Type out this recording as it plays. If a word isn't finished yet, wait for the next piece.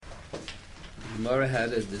Gemara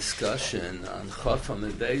had a discussion on Chof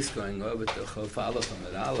Amid Beis going over to Chof Aleph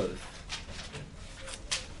Amid Aleph.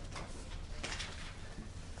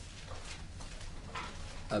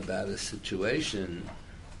 About a situation.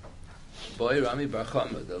 Boy Rami Bar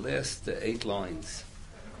Chama, the last 8 lines.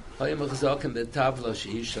 The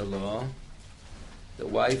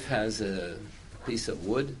wife has a piece of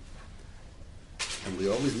wood, and we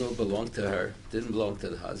always knew it belonged to her, didn't belong to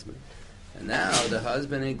the husband. And now the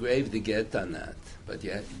husband engraved the get on that. But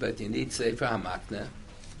you need Sefer HaMakneh,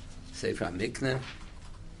 Sefer HaMikneh.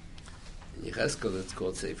 In Yechezkel it's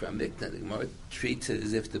called Sefer HaMikneh. The Gemara treats it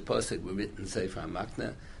as if the pasuk were written Sefer HaMakneh.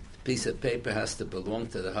 The piece of paper has to belong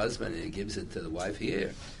to the husband, and he gives it to the wife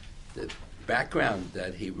here. The background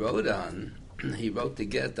that he wrote on, he wrote the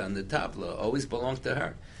get on the tabla, always belonged to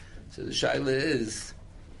her. So the shaila is,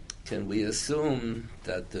 can we assume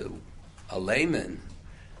that a layman,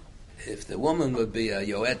 if the woman would be a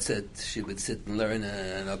yoetzet, she would sit and learn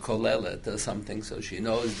a kolelet or something, so she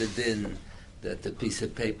knows the din that the piece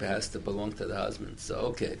of paper has to belong to the husband. So,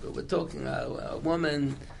 okay, but we're talking a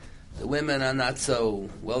woman, the women are not so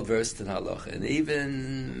well versed in halacha. And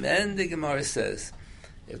even men, the Gemara says,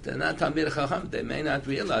 if they're not Talmid Chacham, they may not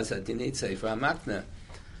realize that you need Sefer HaMakneh.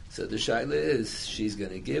 So the shaila is, she's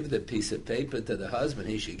going to give the piece of paper to the husband,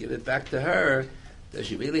 he should give it back to her. Does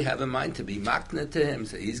she really have in mind to be makna to him?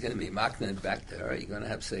 So he's going to be makna back to her. You're going to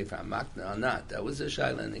have Sefer HaMakneh or not? That was the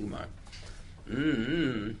shaila in the Gemara.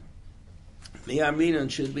 Mi'arminon,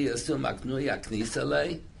 should we assume maknu yaknisa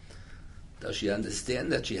lei? Does she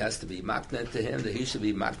understand that she has to be makna to him, that he should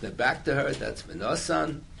be makna back to her? That's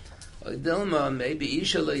minosan. Or Dilma, maybe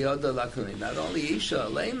Isha leyoda lakuni. Not only Isha, a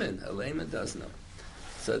layman does know.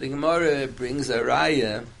 So the Gemara brings a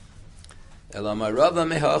raya. Elamarava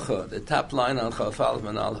mehacha, the top line on Chafal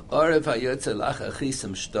Manal. Orev hayotze lach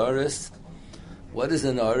achisam shtaris. What is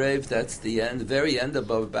an orev? That's the end, very end of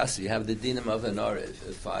Bava Basra. You have the dinim of an orev.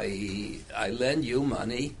 If I lend you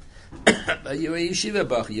money, but you're a yeshiva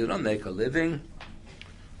bach, you don't make a living.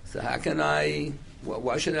 So how can I?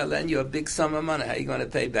 Why should I lend you a big sum of money? How are you going to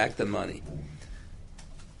pay back the money?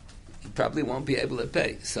 You probably won't be able to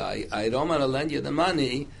pay. So I don't want to lend you the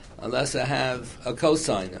money unless I have a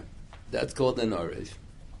cosigner. That's called an orev.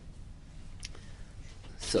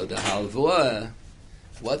 So the halvua,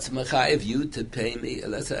 what's mechayev you to pay me?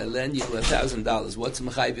 Let's say I lend you $1,000. What's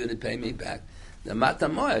mechayev you to pay me back? The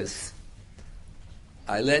matamoes.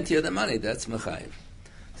 I lent you the money. That's mechayev.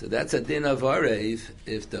 So that's a din of orev.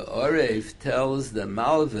 If the orev tells the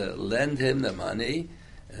malva, lend him the money,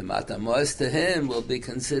 and matamoes to him will be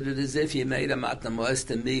considered as if you made a matamoes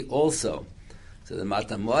to me also. So the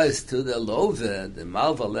matamoes to the love, the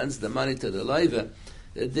malva lends the money to the love.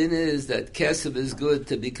 The din is that kesef is good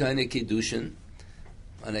to be kind of kiddushin.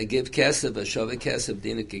 When I give kesef, a shove kesef,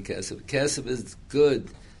 dinaki kesef. Kesef is good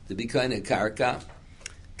to be kind of karka.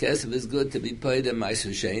 Kesef is good to be paid a ma'aser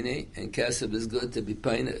sheni, and kesef is good to be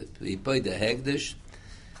paid a hegdish,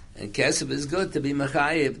 and kesef is good to be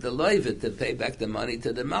mechayev the loivet to pay back the money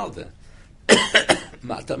to the malva.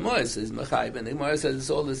 Matamoes is mechayev, and the Gemara says it's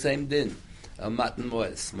all the same din. Matan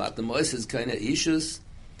Moes. Matan Moes is kind of issues.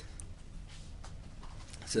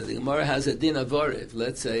 So the Gemara has a din of orev.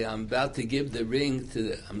 Let's say I'm about to give the ring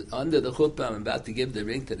I'm under the chuppah, I'm about to give the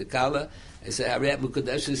ring to the kala. I say, Hariyat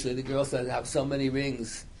Mukadeshis, the girl says, I have so many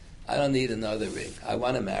rings, I don't need another ring. I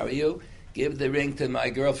want to marry you. Give the ring to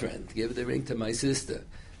my girlfriend. Give the ring to my sister.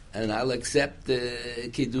 And I'll accept the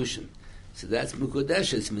kiddushin. So that's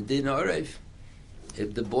Mukadeshis, Medin orev.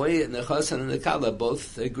 If the boy and the chassan and the kala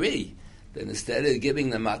both agree, then instead of giving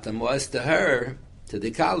the matamoes to her, to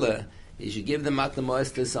the kala, you should give the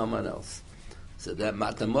matamoes to someone else. So that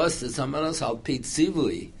matamoes to someone else, al pit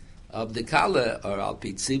sivui of the kala, or al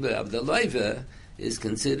pit sivui of the loiva, is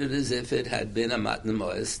considered as if it had been a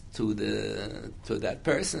matamoes to that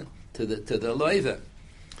person, to the loiva.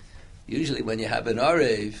 Usually when you have an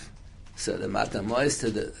orev, so the matamoes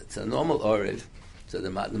it's a normal orev, so the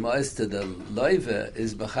matamoes to the loiva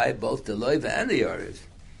is b'chai both the loiva and the orev.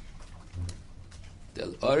 The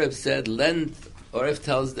Orev said, Orev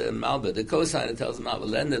tells the Malva, the cosigner tells the Malva,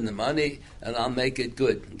 lend him the money and I'll make it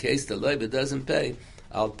good. In case the loiva doesn't pay,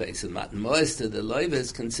 I'll pay. So Matan Moes to the loiva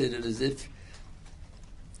is considered as if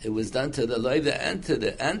it was done to the loiva and to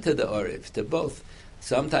the Orev, to both.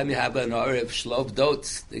 Sometimes you have an Orev shlov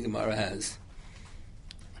dots, the Gemara has.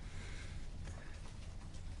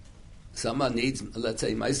 Someone needs, let's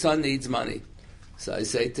say my son needs money. So I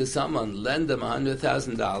say to someone, lend them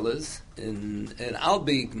 $100,000 and I'll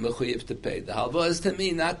be mechuyev to pay. The halva is to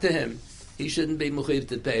me, not to him. He shouldn't be mechuyev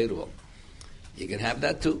to pay at all. You can have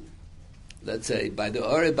that too. Let's say by the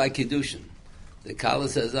orev by kiddushin. The Kala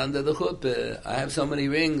says under the chuppah, I have so many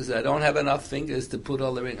rings, I don't have enough fingers to put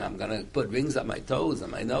all the rings. I'm going to put rings on my toes, on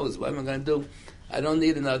my nose. What am I going to do? I don't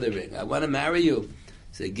need another ring. I want to marry you.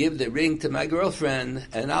 So give the ring to my girlfriend,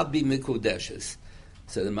 and I'll be mikudeshes.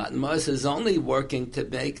 So the Matan Mos is only working to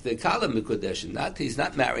make the Kala mikudeshes. He's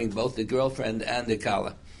not marrying both the girlfriend and the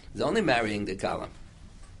Kala. He's only marrying the Kala.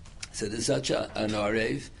 So there's such an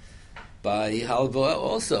Orev by Halva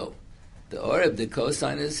also. The Orev, the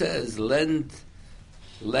cosigner says, lend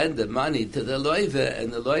the money to the loive,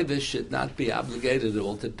 and the loive should not be obligated at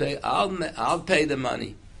all to pay. I'll pay the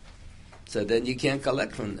money. So then you can't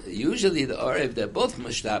collect from them. Usually the Orev, they're both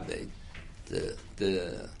mushtabed.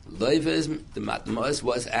 The loive, the Matan Mos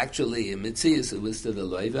was actually a mitzias, it was to the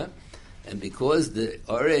loive, and because the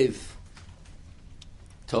Orev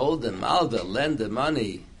told the Malva, lend the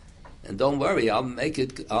money, and don't worry, I'll make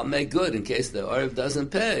good in case the Orev doesn't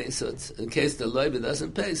pay. So it's in case the loiva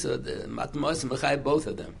doesn't pay. So the Matan Mos mechayiv both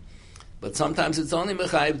of them. But sometimes it's only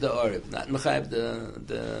mechayiv the Orev, not mechayiv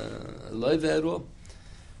the loiva at all.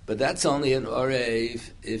 But that's only an Orev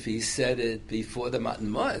if he said it before the Matan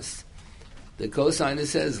Mos. The cosigner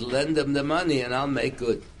says, lend them the money and I'll make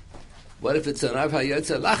good. What if it's an Rav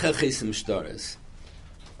Hayotze lachachisim shtaris?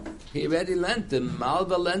 He already lent them.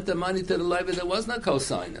 Malva lent the money to the loiva. There was no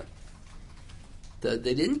cosigner. He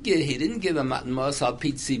didn't give a Matan Mos al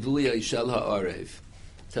pit sivuya ishel ha'orev.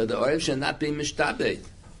 So the orev should not be mishtabed.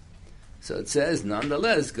 So it says,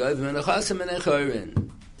 nonetheless, gov menachasim and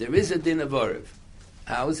echorin. There is a din of orev.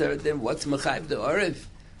 How is there a din? What's mechayiv the orev?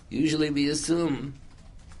 Usually we assume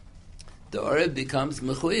the orev becomes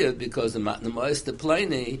mechuyev because the Matan Mos to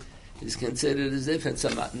Pliny is considered as if it's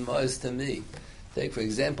a Matan Mos to me. Take, for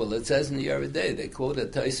example, it says in the Yoreh De'ah, they quote a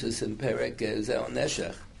Tosfos in Perek Zeon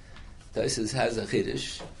Neshech. Tosfos has a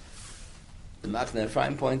Chiddush. The Machne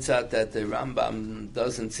Ephraim points out that the Rambam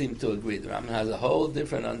doesn't seem to agree. The Rambam has a whole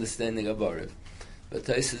different understanding of Orev. But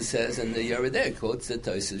Tosfos says in the Yoreh De'ah, quotes the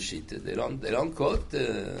Tosfos Shita. They don't quote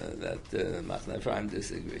that Machne Ephraim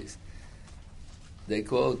disagrees. They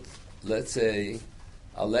quote, let's say,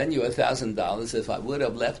 I'll lend you $1,000. If I would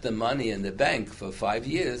have left the money in the bank for 5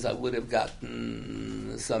 years, I would have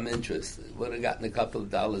gotten some interest. Would have gotten a couple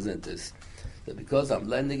of dollars interest. So because I'm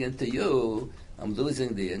lending it to you, I'm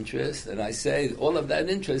losing the interest, and I say all of that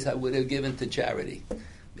interest I would have given to charity.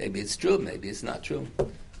 Maybe it's true, maybe it's not true.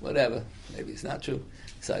 Whatever, maybe it's not true.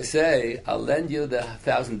 So I say, I'll lend you the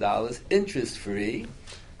 $1,000 interest-free.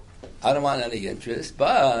 I don't want any interest,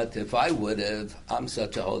 but if I would have, I'm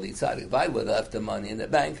such a holy tzaddik, if I would have left the money in the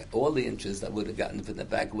bank, all the interest I would have gotten from the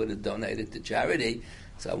bank would have donated to charity.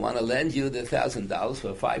 So I want to lend you the $1,000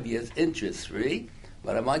 for 5 years interest-free,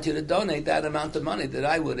 but I want you to donate that amount of money that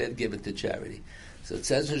I would have given to charity. So it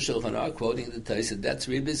says in Shulchan Aruch, quoting the Tosfos, that's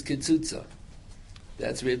Ribis Kitzutza.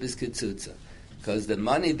 That's Ribis Kitzutza. Because the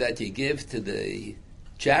money that you give to the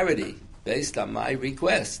charity, based on my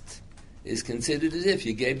request, is considered as if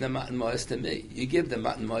you gave the Matan Mos to me. You give the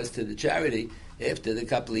Matan Mos to the charity, after the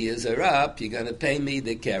couple of years are up, you're going to pay me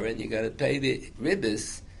the Keren, you're going to pay the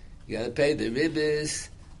Ribis, you're going to pay the Ribis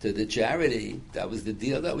to the charity. That was the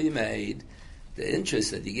deal that we made. The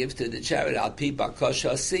interest that you give to the charity, al pi bakosh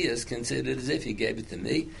hasi, is considered as if you gave it to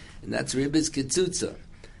me, and that's Ribis Kitzutza.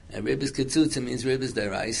 And Ribis Kitzutza means Ribis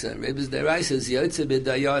Deraisa, and Ribis Deraisa is Yotze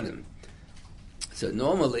B'Dayanim. So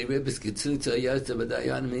normally, Ribis Kitzutza Yotze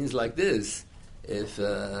B'Dayanim means like this. If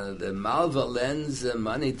the Malva lends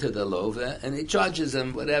money to the Lova, and he charges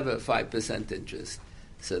him whatever, 5% interest.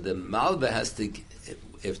 So the Malva has to,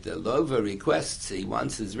 if the Lova requests, he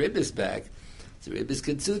wants his Ribis back, so Ribis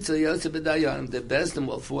Kitzutza Yotze B'Dayanim, the Bezdin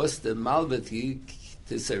will force the Malva to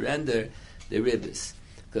surrender the Ribis.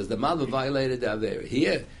 Because the Malva violated the Avera.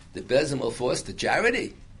 Here, the Bezdin will force the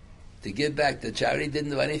charity to give back. The charity didn't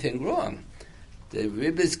do anything wrong. The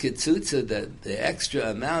Ribis Kitzutza, the extra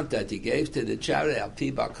amount that he gave to the charity, al pi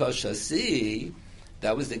bakosh hasi,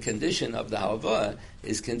 that was the condition of the halva,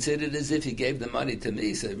 is considered as if he gave the money to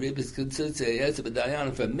me. So Ribis Kitzutza Yotze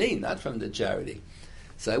B'Dayanim from me, not from the charity.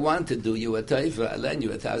 So I want to do you a taifa, I lend you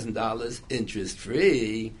 $1,000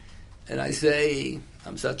 interest-free, and I say,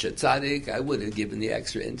 I'm such a tzaddik, I would have given the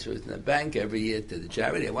extra interest in the bank every year to the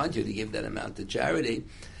charity. I want you to give that amount to charity.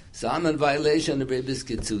 So I'm in violation of Ribis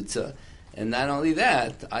Kitzutza. And not only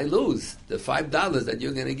that, I lose the $5 that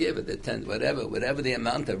you're going to give, or the 10, whatever the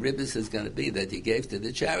amount of Ribis is going to be that you gave to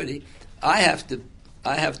the charity. I have to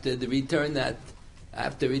return that. I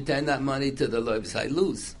have to return that money to the Loibs. I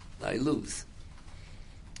lose.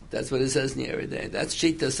 That's what it says in the Yoreh De'ah. That's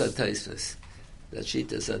Shitas HaTosfos. That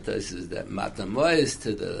Shitas HaTosfos, that Matan Mos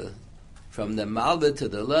from the Malva to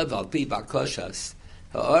the Lev, al pi bakoshas,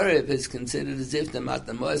 Ha'orev is considered as if the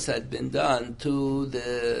matamos had been done to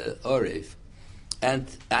the orev and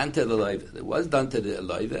to the loiva. It was done to the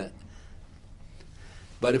loiva.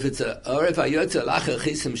 But if it's a orev hayotze lacha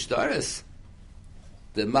chisim shtaris,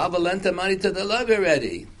 the Malva lent the money to the loiva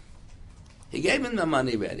already. He gave him the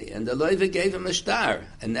money ready, and the loiva gave him a star.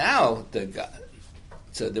 And now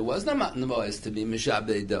so there was no matamos to be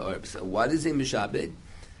mishabed the orev. So what is he mishabed?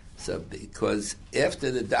 So because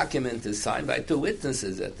after the document is signed by two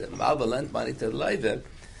witnesses that the Malva lent money to the loiva,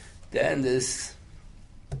 then this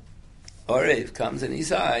orev comes and he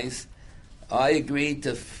says, I agree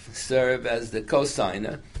to serve as the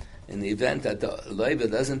co-signer in the event that the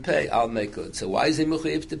loiva doesn't pay, I'll make good. So why is he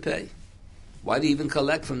mechuyev to pay? Why do you even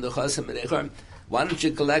collect from the chasim and echor? Why don't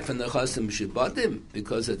you collect from the chasim shibadim?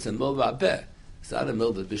 Because it's a milva peh. It's not a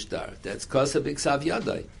milva bishtar. That's kosa b'ksav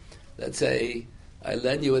yadai. Let's say I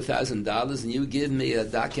lend you $1,000 and you give me a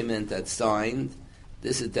document that's signed.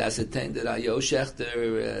 This is to ascertain that I owe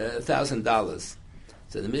Shechter $1,000.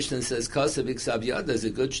 So the Mishnah says kosa b'ksav yadai is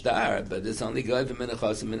a good shtar, but it's only goy from the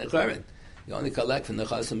chasim and echorin. You only collect from the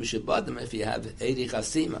chasim shibadim if you have 80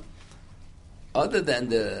 chasima. Other than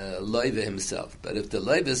the loiva himself, but if the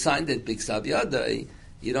loiva signed it b'ksav yadai,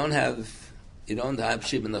 you don't have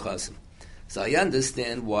shib in the chasim. So I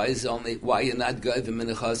understand why you're not goyim in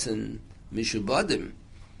the chasim mishubadim,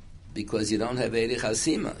 because you don't have eri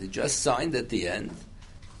chasima. You just signed at the end.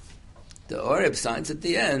 The oreb signs at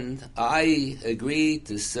the end. I agree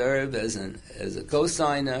to serve as a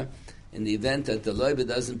co-signer in the event that the loiva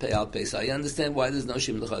doesn't pay. I'll pay. So I understand why there's no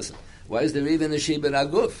shib in the chasim. Why is there even a shib in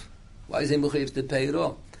aguf? Why is he mechuyev to pay it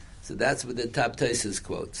all? So that's what the Tab Taisus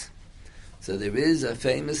quotes. So there is a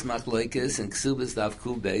famous machlokes in Ksubas Daf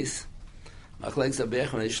Kuf Beis. Machlokes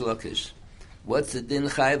Abech and Reish Lakish. What's the din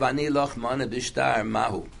chayv ani loch mana bishtar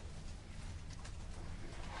mahu?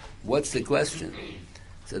 What's the question?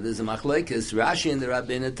 So there's a machlokes Rashi and the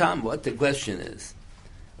Rabbeinu Tam. What the question is?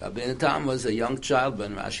 Rabbeinu Tam was a young child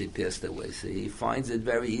when Rashi passed away, so he finds it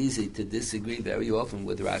very easy to disagree very often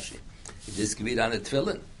with Rashi. He disagreed on a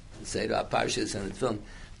tefillin. Say to Parshas and the film,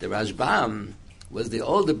 the Rashbam was the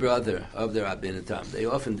older brother of the Rabbeinu Tam. They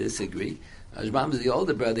often disagree. Rashbam is the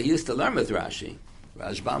older brother. He used to learn with Rashi.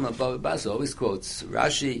 Rashbam and Bava Basra always quotes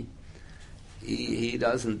Rashi.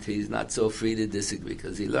 He's not so free to disagree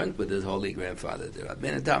because he learned with his holy grandfather. The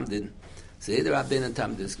Rabbeinu Tam didn't. So the Rabbeinu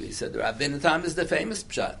Tam disagreed. He said the Rabbeinu Tam is the famous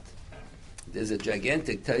pshat. There's a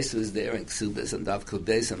gigantic Taisus there in Ksubas and Daf Kuf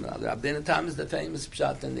Beis. The Rabbeinu Tam is the famous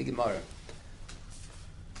pshat in the Gemara.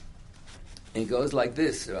 It goes like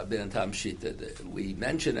this, Rabbeinu Tam Shita. We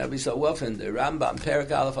mention every so often the Rambam,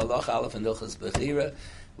 Perek Aleph, Halach Aleph, and Hilchos Bechira,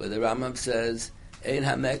 where the Rambam says, Ein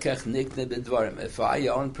hamekach nikne b'dvarim. If I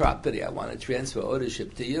own property, I want to transfer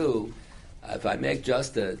ownership to you, if I make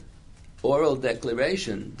just an oral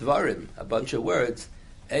declaration, dvarim, a bunch of words,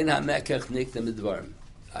 Ein hamekach nikne b'dvarim.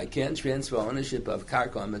 I can't transfer ownership of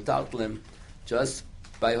karka and metaltlim just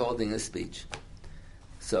by holding a speech.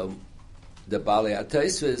 So, the Balei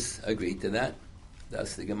HaTosfos agreed to that.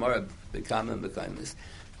 That's the Gemara become this.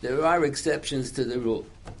 There are exceptions to the rule.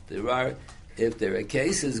 If there are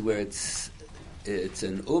cases where it's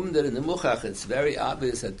an umder in the muchach, it's very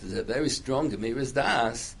obvious that there's a very strong gemiras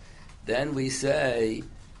das, then we say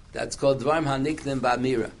that's called dvarim haniknem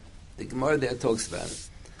ba'mira. The Gemara there talks about it.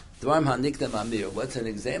 Dvarim haniknem ba'mira. What's an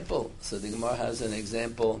example? So the Gemara has an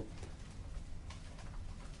example.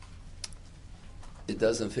 It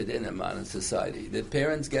doesn't fit in modern society. The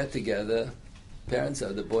parents get together, parents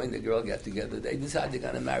of the boy and the girl get together, they decide they're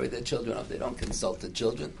going to marry their children off. They don't consult the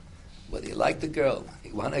children. Whether you like the girl,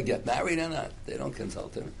 you want to get married or not, they don't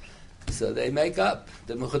consult them. So they make up,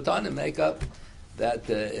 the Mechutanim make up that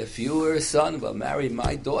if your son will marry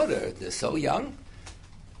my daughter, they're so young,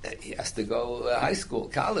 he has to go high school,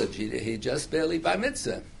 college, he just barely bar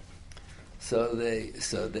mitzvah. So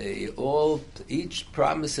they all, each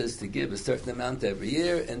promises to give a certain amount every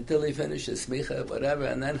year until he finishes smicha, whatever,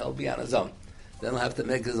 and then he'll be on his own. Then he'll have to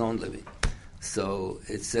make his own living. So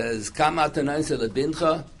it says, Kama tanaisa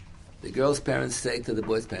lebincha. The girl's parents say to the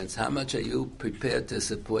boy's parents, how much are you prepared to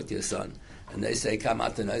support your son? And they say, Kama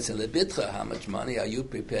tanaisa lebitcha. How much money are you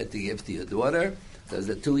prepared to give to your daughter? Because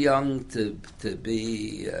they're too young to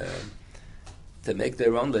make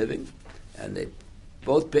their own living, and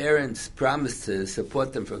both parents promise to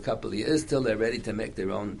support them for a couple of years till they're ready to make their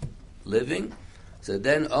own living. So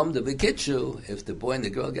then, the Bekitshu, if the boy and the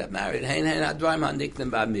girl get married, because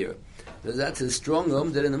that's a strong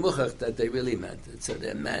that in the Muchach that they really meant it. So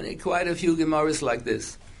there are many, quite a few Gemaras like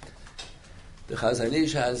this. The Chazon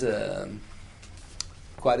Ish has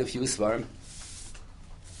quite a few Svarim.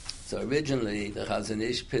 So originally, the Chazon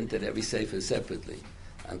Ish printed every Sefer separately.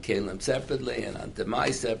 on Kalim separately, and on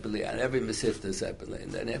Demai separately, on every Mesivta separately.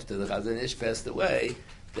 And then after the Chazon Ish passed away,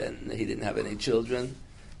 then he didn't have any children.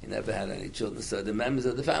 He never had any children. So the members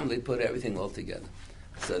of the family put everything all together.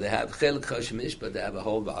 So they have Chelik Chosh Mishpat, they have a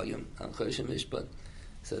whole volume on Chosh Mishpat.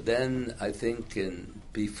 So then I think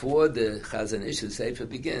before the Chazon Ish, the Sefer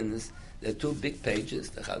begins, there are two big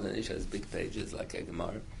pages. The Chazon Ish has big pages like a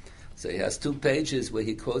Gemara. So he has two pages where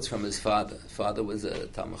he quotes from his father. Father was a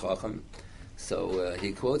Talmid Chacham. So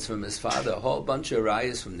he quotes from his father a whole bunch of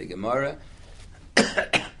rayas from the Gemara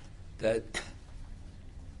that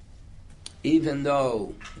even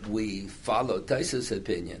though we follow Taisus'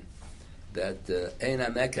 opinion that Ein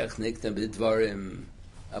HaMekach Niktam B'Dvarim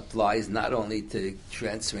applies not only to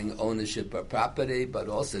transferring ownership or property, but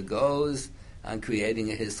also goes on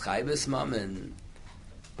creating a Hischayvus Mammon.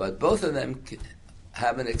 But both of them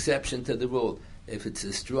have an exception to the rule. If it's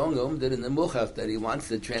a strong umdad in the muchach that he wants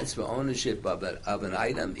to transfer ownership of an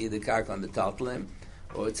item, either karka metaltalim,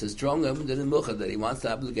 or it's a strong umdad in the muchach that he wants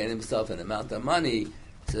to obligate himself an amount of money,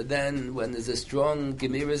 so then when there's a strong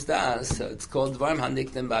gemiras das, so it's called dvarim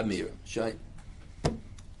haniktem b'amir. Shoy.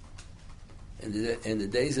 In the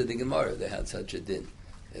days of the Gemara, they had such a din.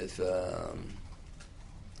 If the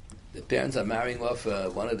parents are marrying off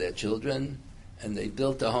one of their children, and they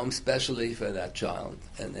built a home specially for that child,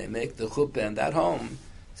 and they make the chuppah in that home,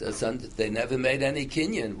 so they never made any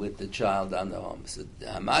kinyan with the child on the home. So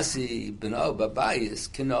Hamasi b'no babayis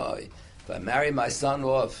kinoi. If I marry my son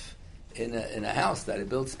off in a house that I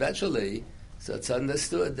built specially, so it's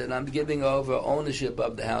understood that I'm giving over ownership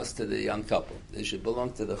of the house to the young couple. They should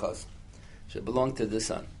belong to the chassan, should belong to the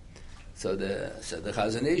son. So the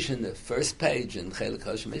Chazon Ish in the first page in Chelik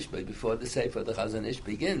Chosh Mishpat, before the Sefer the Chazon Ish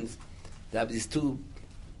begins, they have these two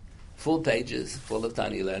full pages full of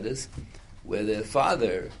tiny letters where the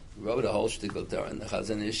father wrote a whole shtickle Torah, and the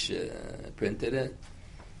Chazon Ish printed it.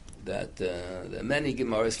 That there are many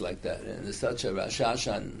Gemaras like that, and there's such a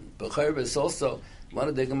Rashash on Becheres also. One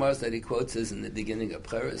of the Gemaras that he quotes is in the beginning of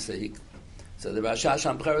Becheres. So the Rashash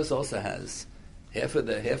on Becheres also has half of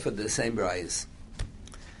the same rise.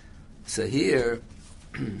 So here,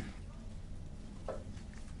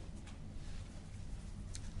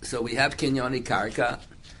 so we have Kinyoni Karka,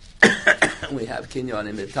 we have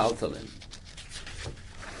Kinyoni Metaltalin.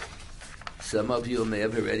 Some of you may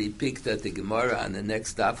have already peeked at the Gemara on the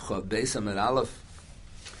next daf, Chav Beis Amud Aleph,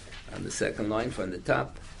 on the second line from the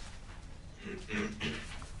top.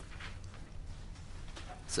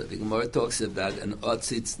 So the Gemara talks about an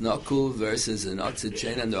otzitz noku versus an otzitz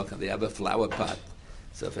shena noku. They have a flower pot.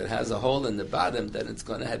 So if it has a hole in the bottom, then it's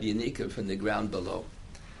going to have uniker from the ground below.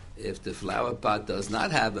 If the flower pot does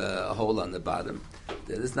not have a hole on the bottom,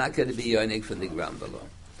 then it's not going to be yonik from the ground below.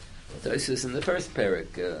 Tosus in the first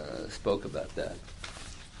parak spoke about that.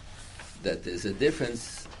 That there's a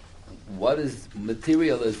difference. What is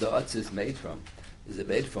material is the otzis made from? Is it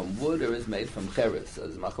made from wood or is it made from cheres? So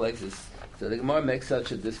the Gemara makes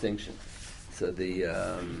such a distinction. So the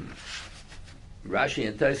Rashi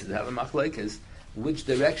and Tosus have a machlekes. Which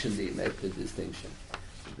direction do you make the distinction?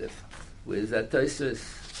 Where's that Tosus?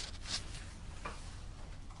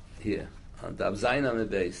 Here on Daf Zayin on the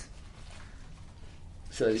base.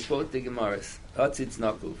 So he quote the Gemaras, Otzitz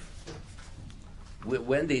Nakuf.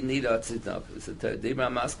 When do you need Otzitz Nakuf? So Dibra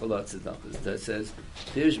Maskal Otzitz Nakuf. It says,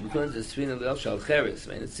 Pirish B'kun Zesfina Lel Shal Cheres,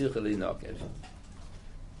 Vein Etzicheli Nakev.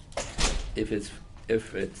 If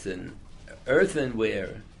it's an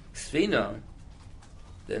earthenware Sfina,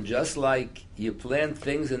 then just like you plant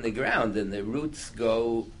things in the ground and the roots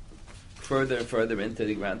go further and further into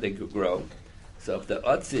the ground, they grow. So if the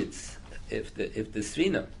Otzitz, if the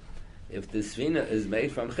Sfina is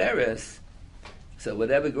made from cheres, so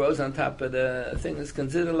whatever grows on top of the thing is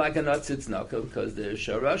considered like an otzitz naka because the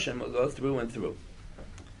shoroshim will go through and through.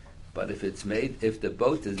 But if the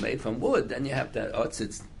boat is made from wood, then you have to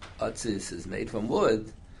otzitz is made from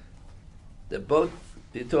wood. The boat,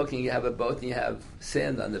 you have a boat and you have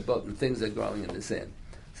sand on the boat and things are growing in the sand.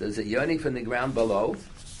 So it's a yonik from the ground below.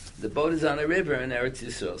 The boat is on a river in Eretz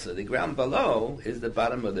Yisrael. So the ground below is the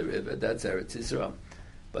bottom of the river. That's Eretz Yisrael.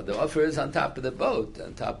 But the offer is on top of the boat.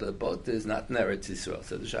 On top of the boat is not in Eretz Yisrael.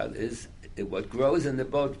 So the shad is what grows in the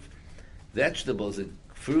boat, vegetables,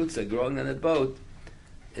 fruits are growing in the boat,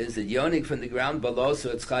 is the yonik from the ground below, so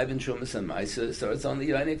it's chayv in shumas and ma'aser, so it's only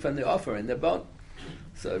yonik from the offer in the boat.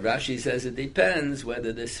 So Rashi says it depends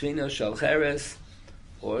whether the sfina shal cheres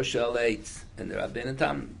or shal eitz. And the Rabbeinu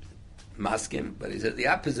Tam maskim, but he said the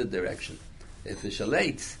opposite direction. If it's shal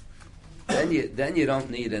eitz, then you don't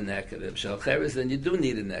need a nekev. If shal cheres, then you do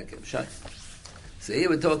need a nekev. So here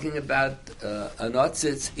we're talking about an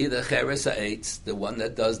otzitz, either cheres or eitz, the one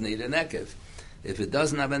that does need a nekev. If it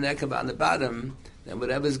doesn't have a nekava on the bottom, then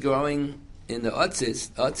whatever's growing in the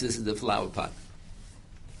otzis is the flower pot.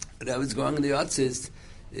 Whatever's growing in the otzis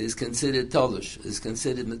is considered tolush, is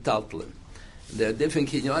considered metaltalim. There are different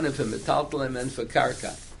kinyonim for metaltalim and for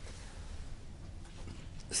karka.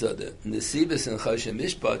 So the Nesivos and Choshen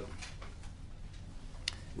Mishpat,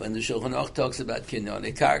 when the Shulchan Aruch talks about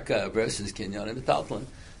kinyonim karka versus kinyonim metaltalim,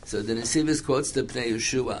 so the Nesivos quotes the Pnei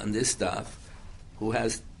Yeshua on this stuff, who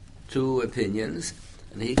has two opinions,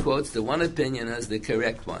 and he quotes the one opinion as the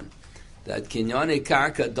correct one, that kinyone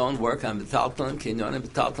karka don't work on metaltalim, kinyone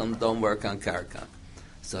metaltalim don't work on karka.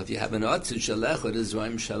 So if you have an otzu shalechot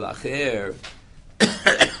izroim shalacher,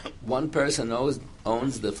 one person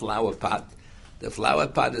owns the flower pot. The flower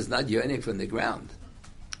pot is not yearning from the ground.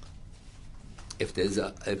 If there's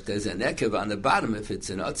a nekev on the bottom, if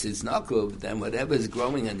it's an otzi's nakuv, then whatever is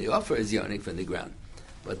growing in the offer is yearning from the ground.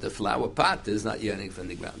 But the flower pot is not yearning from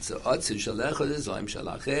the ground. So otzu shalechot izroim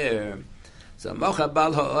shalacher. So mocha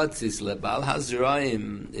bal ha'otzis lebal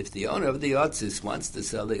hazroim. If the owner of the otzis wants to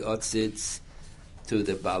sell the otzits to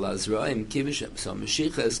the bal hazroim, kivishim. So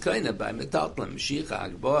Mashiach is kind of by metaltalim. Mashiach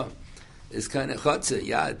agbo is kind of chotze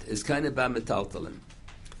yad is kind of by metaltalim.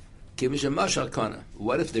 Kivishim mashal kana.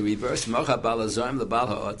 What if the reverse mocha bal hazroim lebal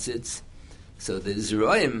ha'otzits? So the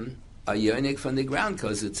zroim are yearning from the ground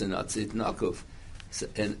because it's an otzit nakuf. So,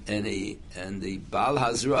 and the bal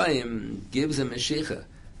hazroim gives a Mashiach.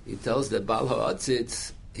 He tells the Baal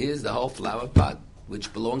HaOtzitz, here's the whole flower pot,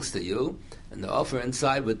 which belongs to you, and the offer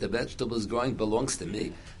inside with the vegetables growing belongs to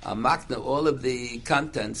me. I'll makna all of the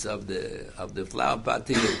contents of the flower pot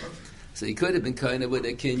to you. So he could have been kind of with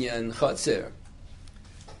a kinyan chotzer.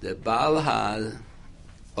 The Baal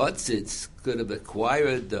HaOtzitz could have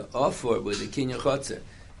acquired the offer with a kinyan chotzer.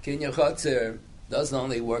 Kinyan chotzer doesn't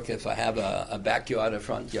only work if I have a backyard, a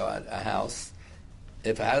front yard, a house.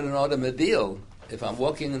 If I had an automobile, if I'm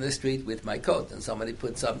walking in the street with my coat and somebody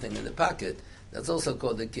puts something in the pocket, that's also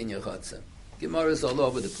called a kinyan chotzer. Gemara is all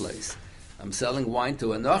over the place. I'm selling wine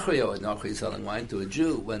to a nochri, or a nochri is selling wine to a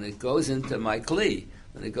Jew. When it goes into my kli,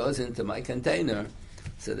 when it goes into my container,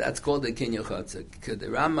 so that's called a kinyan chotzer. The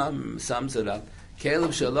Rambam sums it up. Kelev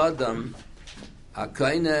shalodam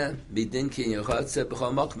akaina bidin kinyan chotzer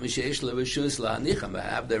b'chol makom sheyesh l'reshus la'anicham. I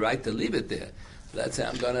have the right to leave it there. Let's say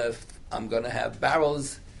I'm gonna have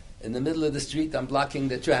barrels in the middle of the street. I'm blocking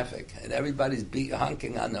the traffic, and everybody's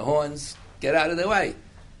honking on the horns. Get out of the way.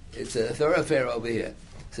 It's a thoroughfare over here.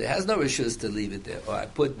 So it has no issues to leave it there. Or I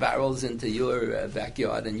put barrels into your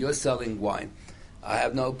backyard, and you're selling wine. I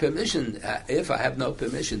have no permission. If I have no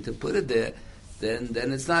permission to put it there, then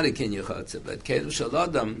it's not a kinyan chotzer. But kelu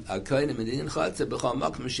shalodam akoyim medin chotzer b'chol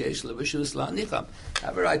makom sheyesh l'reshus la'anicham. I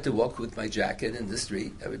have a right to walk with my jacket in the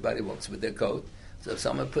street. Everybody walks with their coat. So if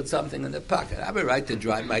someone puts something in the pocket, I have a right to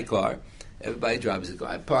drive my car. Everybody drives a car.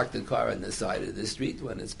 I park the car on the side of the street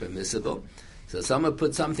when it's permissible. So someone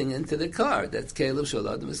puts something into the car. That's Kelev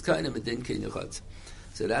Shalodam is kind of medin kinyan chotzer.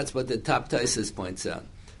 So that's what the Top Taisus points out.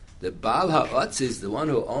 The Baal HaOtzis, the one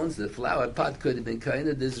who owns the flower pot, could have been kind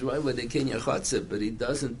of this right with the kinyan chotzer, but he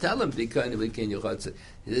doesn't tell him to be kind of with kinyan chotzer.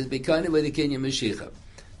 He says be kind of with the kinyan Mashiach.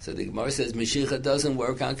 So the Gemara says Mashiach doesn't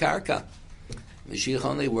work on karka. Mashiach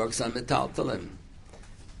only works on metaltalim.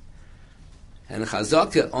 And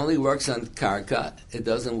Chazaka only works on karka. It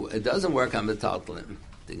doesn't work on metaltalim.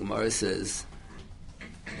 The Gemara says,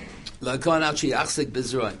 "Lakon achi achzik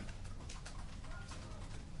bezroim."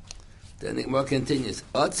 Then the Gemara continues,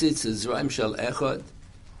 "Otzitz zroim shel echad."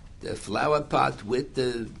 The flower pot with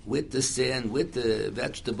the sand, with the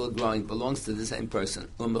vegetable growing belongs to the same person.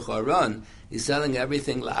 Umecharon is selling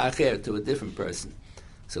everything la'acher to a different person.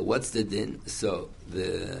 So what's the din? So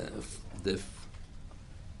the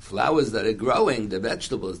flowers that are growing, the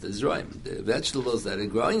vegetables, the zroim, the vegetables that are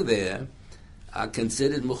growing there are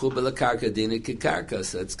considered mechubel karka dina kikarka.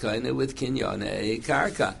 So it's kind of with kinyan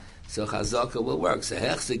karka. So chazaka will work. So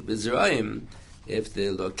hechzik bezroim, if the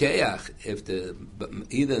lokeach,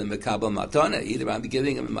 either the mekabel matana, either I'm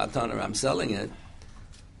giving him a matana or I'm selling it.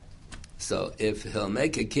 So if he'll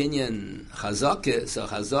make a kinyan chazaka, so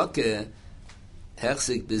chazaka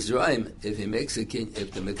hechzik bezroim, if he makes a kinyan,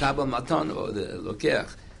 if the mekabel matana or the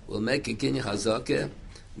lokeach will make a kinyan chazaka,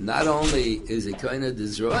 not only is he kind of the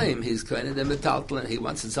zroim, he's kind of the metaltalim. He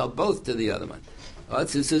wants to sell both to the other one. He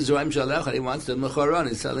wants to mechoron.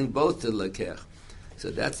 He's selling both to the lekech. So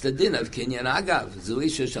that's the din of kinyan agav.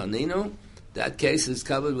 Zuisha shaninu. That case is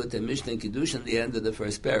covered with the Mishnah Kiddushin, the end of the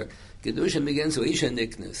first parak. Kiddushin begins with isha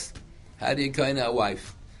niknas. How do you kind a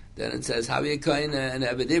wife? Then it says, how do you kind an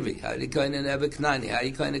eved How do you kind an eved knani? How do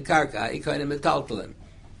you kind a karka? How do you kind a metaltalim?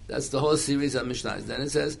 That's the whole series of Mishnahs. Then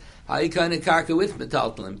it says, how you kind of karka with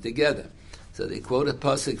metaltalim together. So they quote a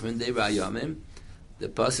pasuk from Devar Yomim. The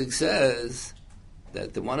pasuk says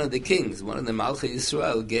that one of the kings, one of the Malchei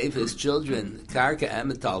Yisrael, gave his children karka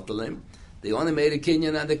and metaltalim. They only made a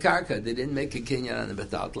kinyan on the karka. They didn't make a kinyan on the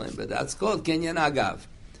metaltalim, but that's called kinyan agav.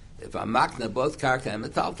 If I'm makna both karka and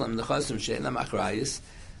metaltalim, the chasam she'ena machrayis.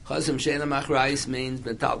 Chasam she'ena machrayis means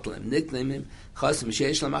metaltalim. Nickname chasam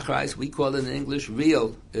she'ena machrayis. We call it in English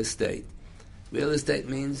real estate. Real estate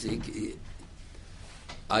means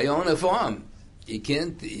I own a farm. You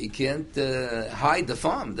can't hide the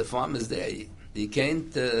farm. The farm is there. You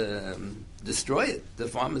can't destroy it. The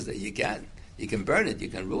farm is there. You can. You can burn it. You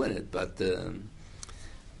can ruin it. But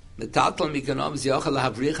metaltalim you can always yochel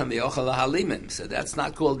havrichem yochel halimim. So that's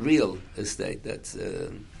not called real estate. That's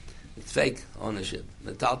it's fake ownership.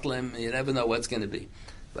 Metaltalim you never know what's going to be.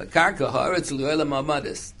 But karka haaretz li'olam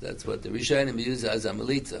hamadis. That's what the Rishonim use as a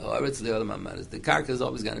melitza. Haaretz li'olam hamadis. The karka is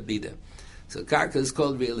always going to be there. So karka is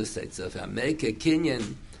called real estate. So if I make a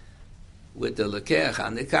kinyan with the lekeach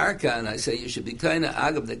on the karka, and I say you should be kind of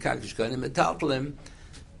agab the karka, kind of metaltalim,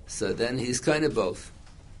 so then he's kind of both.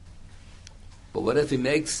 But what if he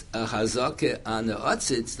makes a chazaka on the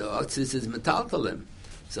otzitz? The otzitz is metaltalim.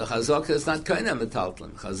 So chazaka is not kind of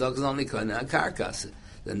metaltalim. Chazaka is only kind of karka.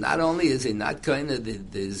 Then not only is he not kind of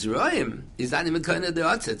the zroim, he's not even kind of the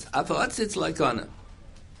otzitz. Afa otzitz like kana.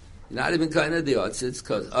 Not even kind of the otzitz,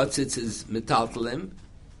 because otzitz is metaltalim.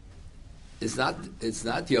 It's not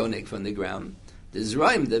yonik from the ground. The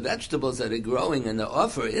zroim, the vegetables that are growing and the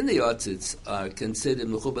offer in the otzitz are considered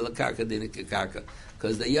mechubel karka dinik karka,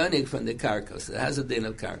 because the yonik from the karka, so it has a din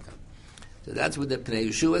of karka. So that's what the Pnei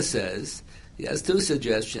Yeshua says. He has two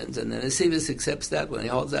suggestions, and then Esivus accepts that when he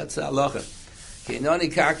holds that halacha.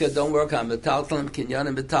 Kinyoni karka don't work on metaltalim.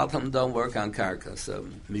 Kinyonim metaltalim don't work on karka. So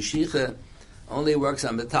Mishicha only works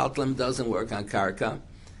on metaltalim, doesn't work on karka.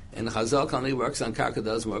 And chazak only works on karka,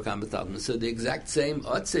 doesn't work on metaltalim. So the exact same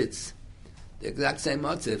otzitz, if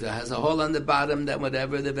it has a hole on the bottom, then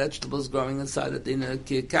whatever the vegetables growing inside it, dina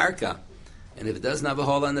karka. And if it doesn't have a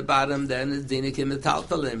hole on the bottom, then it's dina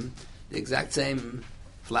metaltalim. The exact same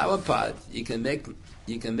flower pot, you can make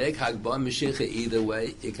hagbah mishicha either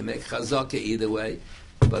way. You can make chazaka either way.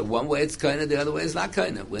 But one way it's kind of, the other way it's not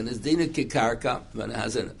kind of. When it's dina kikarka, when it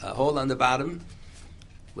has a hole on the bottom,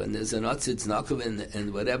 when there's an otzitz nakov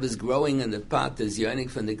and whatever's growing in the pot is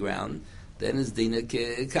yonik from the ground, then it's dina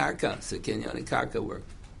kikarka. So can yonik karka work?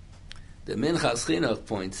 The Minchas Chinuch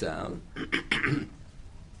points out, Minchas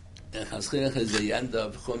Chinuch is the end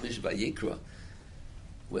of Chumash Vayikra,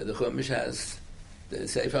 where the Chumash has, the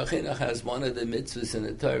Sefer Chinuch has one of the mitzvahs in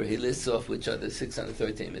the Torah. He lists off which are the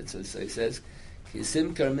 613 mitzvahs. So he says,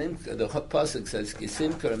 Kisim Karamimka, the Pasuk says,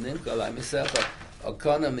 Kisim Karamimka la misecha,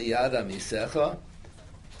 Akana miyada misecha.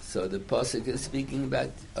 So the Pasuk is speaking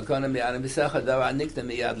about Akana miyada misecha, Dara nikta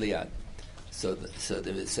miyad liyad. So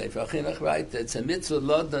the Sefer Chinuch, right, it's a mitzvah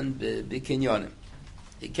lodan b'kinyonim.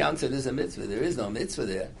 He counts it as a mitzvah. There is no mitzvah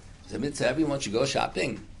there. It's a mitzvah, everyone should go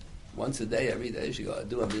shopping. Once a day, every day, you should go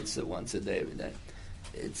do a mitzvah once a day, every day.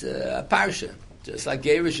 It's a parsha, just like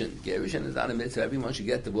Gerushin. Gerushin is not a mitzvah. Everyone should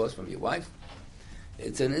get divorced from your wife.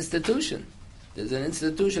 It's an institution. There's an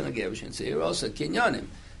institution of Gerushin. So here also, Kinyanim.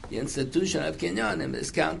 The institution of Kinyanim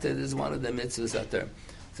is counted as one of the mitzvahs out there.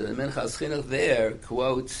 So the Minchas Chinuch there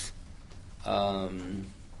quotes a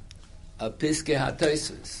Piskei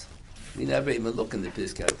HaTosfos. We never even look in the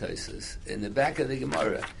Piskei HaTosfos. In the back of the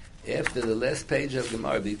Gemara, after the last page of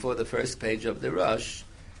Gemara, before the first page of the Rosh,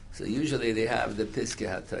 so usually they have the Piskei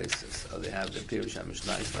HaTosfos, or they have the Pirush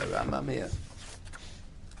HaMishnayos by Rambam here.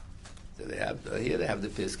 So they have here they have the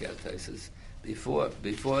Piskei HaTosfos before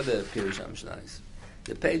the Pirush HaMishnayos.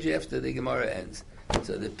 The page after the Gemara ends.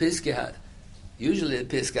 So the Piskei usually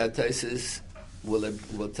the Piskei HaTosfos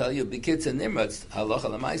will tell you B'kitz and Nimratz halacha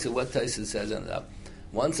l'maisa what Tosfos says on it.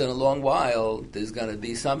 Once in a long while, there's going to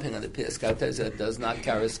be something on the Piskei HaTosfos that does not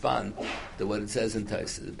correspond to what it says in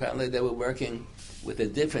Tosfos. Apparently, they were working with a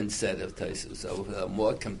different set of Tosfos, so a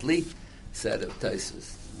more complete set of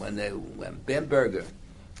Tosfos. When Bamberger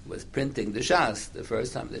was printing the Shas, the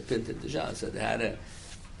first time they printed the Shas, so they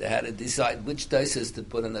had to decide which Tosfos to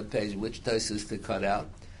put on the page, which Tosfos to cut out.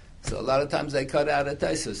 So a lot of times they cut out a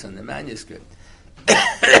Tosfos in the manuscript.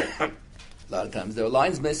 A lot of times there are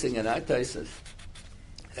lines missing in our Tosfos.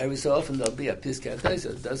 Every so often there'll be a Piskei HaTosfos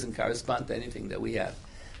that doesn't correspond to anything that we have.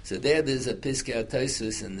 So there's a Piskei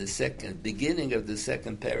HaTosfos in the beginning of the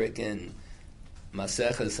second parak in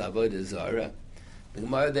Maseches Avodah Zarah. The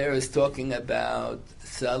Gemara there is talking about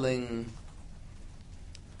selling.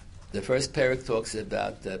 The first parak talks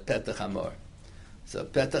about Petach Hamor. So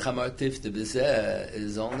Petach Hamor Tifta B'zeh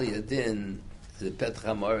is only a din. The Petach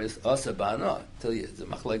Hamor is also Ba'anah. Tell you, the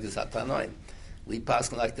Machlokes Hatanoim. We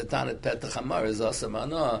pass like the Tanit Petach Hamar is also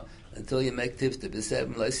mano until you make tifta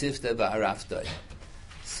b'sevim le'sifta v'araftoi.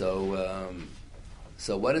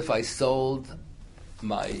 So what if I sold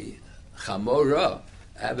my chamora?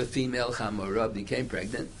 I have a female chamora, became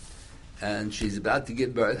pregnant, and she's about to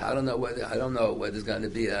give birth. I don't know whether it's going to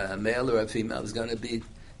be a male or a female. If it's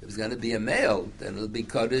going to be a male, then it'll be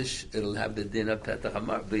Kaddish. It'll have the din of Petach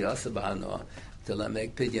Hamar, b'yasa b'hanoah, till I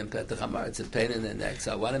make pidyon Petach Hamar. It's a pain in the neck.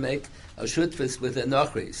 So I want to make a shutfis with a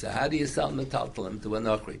nochri. So how do you sell metaltalim to a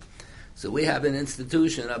nochri? So we have an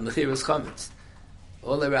institution of mechiras chametz.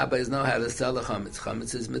 All the rabbis know how to sell the chametz.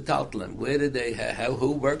 Chametz is metaltalim. Where did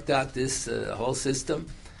who worked out this whole system?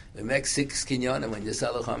 We make 6 kinyan, and when you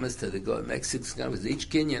sell a chametz to the goy, make 6 kinyan. Each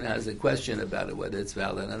kinyan has a question about it, whether it's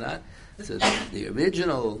valid or not. So the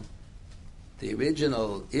original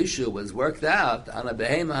issue was worked out on a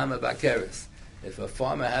behema hamavakeres. If a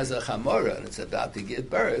farmer has a chamora and it's about to give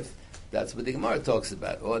birth, that's what the Gemara talks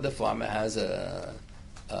about. Or the farmer has a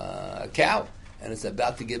cow and it's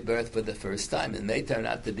about to give birth for the first time. It may turn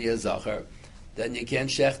out to be a zachar. Then you can't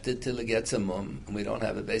shecht it till it gets a mum. And we don't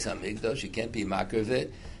have a Beis Hamikdash. You can't be makar of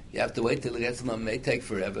it. You have to wait till it gets a mum. It may take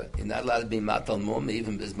forever. You're not allowed to be matal mum,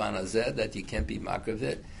 even bisman hazeh, that you can't be makar of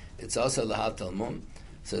it. It's also lahatal mum.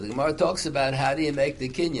 So the Gemara talks about how do you make the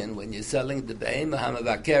kinyan when you're selling the behema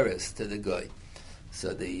hamavakeres to the goy.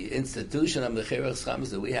 So the institution of mechiras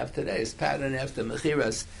chametz that we have today is patterned after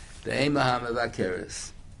mechiras behema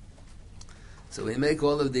hamavakeres. So we make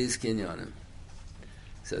all of these kinyanim.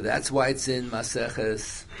 So that's why it's in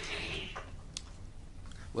Maseches.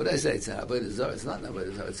 What did I say? It's in Avodah Zarah. It's not in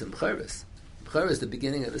Avodah Zarah. It's in Bechoros. Bechoros is the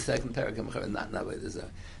beginning of the second parak of Bechoros, not in Avodah Zarah.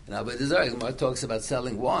 In Avodah Zarah, Gemara talks about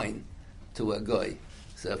selling wine to a goy.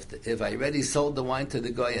 So if I already sold the wine to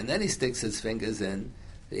the goy and then he sticks his fingers in,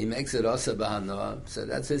 he makes it also b'hanoah, so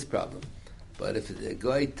that's his problem. But if the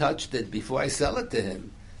goy touched it before I sell it to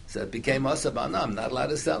him, so it became also b'hanoah, I'm not allowed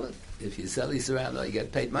to sell it. If you sell Yisrael, you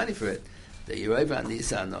get paid money for it. The Yeroiv on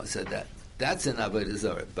Nisano said that's in Avodah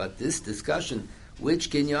Zarah. But this discussion, which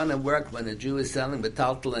kinyanim work when a Jew is selling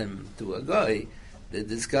betaltalim to a goy, the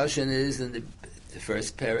discussion is in the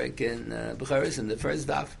first parak in Bechoros, in the first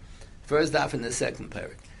daf in the second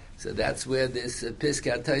parak. So that's where this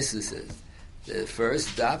Piskat Taisus is. The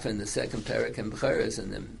first daf and the second parak in Bechoros,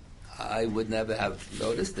 and then I would never have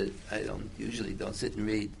noticed it. I usually don't sit and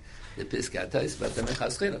read the Piskat Taisus, but the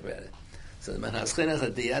Minchas Chinuch read it. So the Minchas Chinuch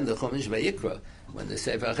at the end of Chumash Vayikra, when the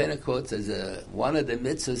Sefer Chinuch quotes as one of the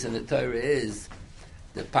mitzvahs in the Torah is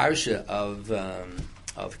the parsha of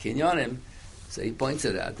Kinyanim, so he points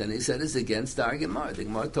it out, and he said it's against our Gemara. The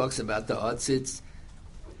Gemara talks about the otzitz,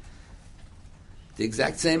 the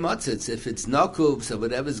exact same otzitz. If it's nokub, so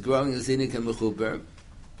whatever's growing is dinik and mechuber,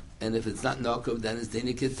 and if it's not nokub, then it's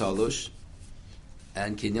dinik and tolush,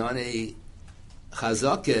 and Kinyani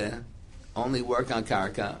chazakeh only work on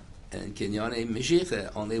karka, and Kinyani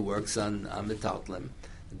mishicha only works on metaltlim.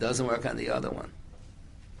 It doesn't work on the other one.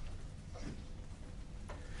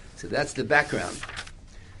 So that's the background.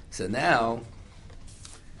 So now,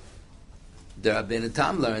 the Rabbeinu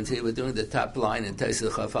Tam learns here, we're doing the top line in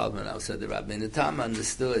Taisel Chafal now. So the Rabbeinu Tam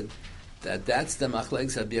understood that that's the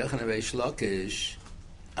Machlekes Rabbi Yochanan Reish Lakish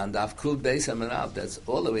and Avkud Beis Amarav. That's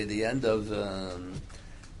all the way the end of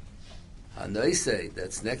Hanoisei.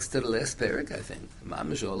 That's next to the last parak, I think.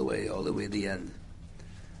 Mamish all the way the end.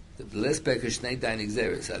 The last parak is Shnei Dain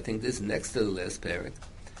Xeris. I think this is next to the last parak.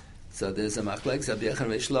 So there's a Machlekes Rabbi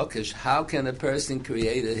Yochanan Reish Lakish. How can a person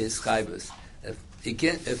create his chayvus?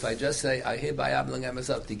 If I just say, I hereby obligate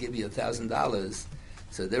myself to give you $1,000,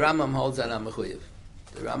 so the Rambam holds that I'm mechuyev.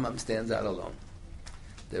 The Rambam stands out alone.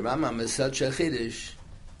 The Rambam is such a chiddush,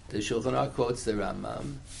 the Shulchan Aruch quotes the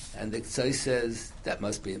Rambam, and the Tzai says that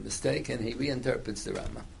must be a mistake, and he reinterprets the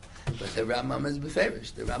Rambam. But the Rambam is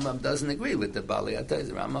beferish. The Rambam doesn't agree with the Bali Atay.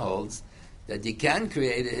 The Rambam holds that you can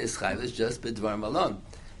create a hischayvus just b'dvarim alone.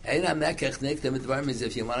 Ein ha-mekech nikta midvarim is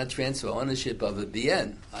if you want to transfer ownership of a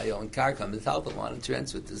BN, I own karka, metalpa, want to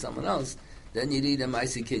transfer it to someone else, then you need a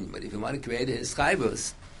Maaseh Kinyan. But if you want to create a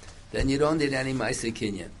hischayvus, then you don't need any Maaseh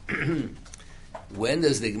Kinyan. When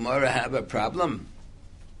does the Gemara have a problem?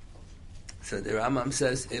 So the Rambam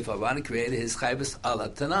says, if I want to create a hischayvus ala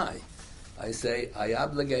tanai, I say, I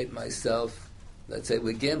obligate myself, let's say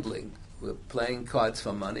we're gambling, we're playing cards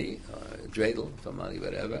for money, or dreidel for money,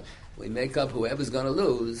 whatever. We make up whoever's going to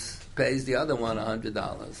lose pays the other one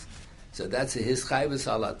 $100. So that's his chayvus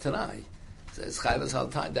ala tanai. So his chayvus ala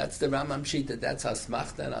tanai. That's the Rambam shita. That's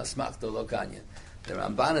asmachta and asmachta lokanya. The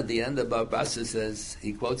Ramban at the end of Barbasa says,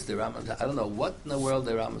 he quotes the Rambam. I don't know what in the world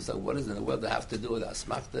the Rambam said. What is in the world that have to do with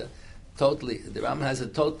asmachta? Totally, the Rambam has a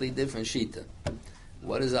totally different shita.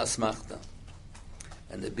 What is asmachta?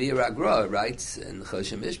 And the Bir Agra writes in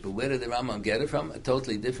Choshemish, but where did the Rambam get it from? A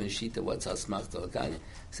totally different sheet of what's Asmachta L'Kanya.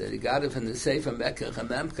 So he got it from the Sefer Mekach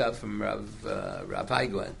HaMemka from Rav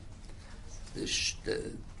Haiguen.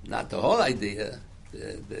 Not the whole idea,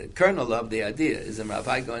 the kernel of the idea is in Rav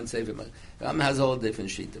Haiguen Sefer Mekach. Rambam has a whole different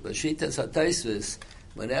sheet. But Shitas HaTaisvis,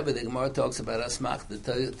 whenever the Gemara talks about Asmach, the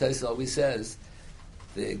Taisvis always says,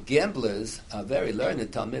 the gamblers are very learned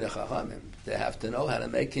Talmidei Chachamim. They have to know how to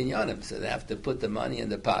make kinyanim, so they have to put the money in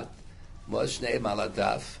the pot. Moshnei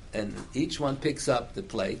Maladaf, and each one picks up the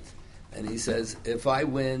plate, and he says, if I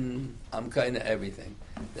win, I'm kind of everything.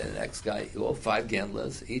 Then the next guy, all 5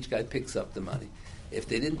 gamblers, each guy picks up the money. If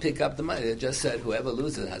they didn't pick up the money, they just said whoever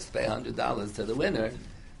loses has to pay $100 to the winner.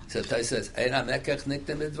 So Tai says,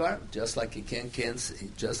 just like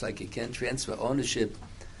you can't transfer ownership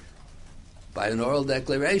by an oral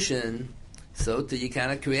declaration, so you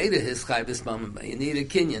cannot create a his chayvus mamon. You need a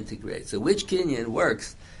kinyan to create. So which kinyan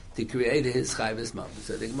works to create a his chayvus mamon?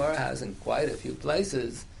 So the Gemara has in quite a few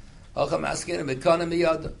places, they made a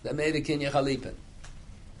kinyan chalipin.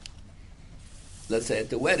 Let's say at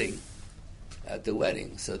the wedding.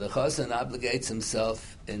 So the chassan obligates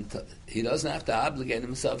himself, he doesn't have to obligate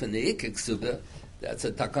himself in the ikik suba, that's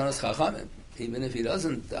a takanos chachamim. Even if he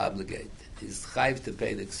doesn't obligate, he's chayv to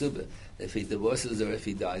pay the ksuba if he divorces or if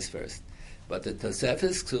he dies first. But the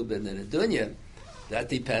Tosefes Ksubah in the Dunya, that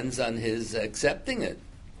depends on his accepting it.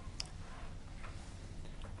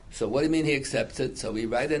 So what do you mean he accepts it? So we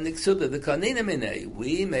write in the Ksubah, the Kanina Minei,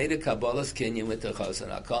 we made a Kabbalah's Kinyan with the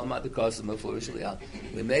Chosan. I'll call him out the Chosan before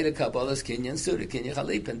we made a Kabbalah's Kinyan Surah, Kinyan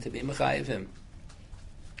Chalipin, to be Mechayiv him.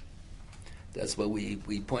 That's what we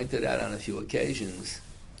pointed out on a few occasions.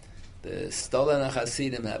 The Stolen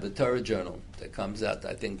HaChasidim have a Torah journal that comes out,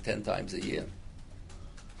 I think, 10 times a year.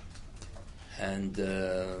 And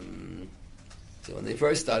so when they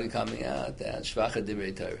first started coming out, they had Shvacha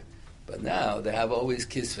Divrei Torah. But now they have always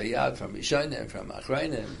Kisvei Yad from Rishonim, from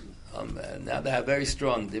Achrayim. Now they have very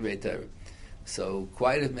strong Divrei Torah. So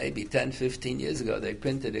maybe 10, 15 years ago, they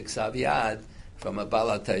printed a Ksav Yad from a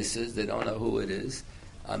Baal HaTaisus, they don't know who it is,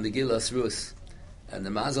 on Megillas Rus. And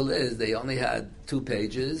the mazel is they only had 2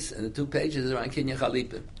 pages, and the 2 pages are on Kinyan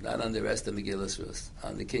Chalipin, not on the rest of Megillas Rus,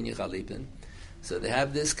 on the Kinyan Chalipin. So they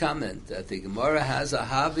have this comment that the Gemara has a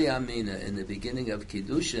Havi Amina in the beginning of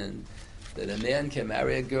Kiddushin, that a man can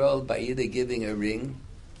marry a girl by either giving a ring,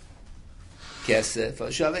 Kesef, or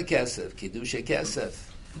Shaveh Kesef, Kiddusha Kesef,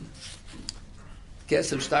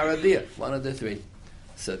 Kesef Shtar Abiyah, one of the 3.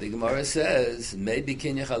 So the Gemara says, maybe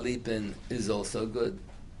Kinyan Chalipin is also good.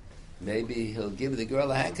 Maybe he'll give the girl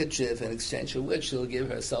a handkerchief in exchange for which she'll give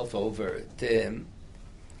herself over to him.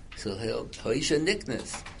 So he'll Hoisha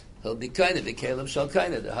Niknas. He'll be kind of a Caleb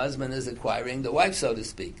Shalkaina. The husband is acquiring the wife, so to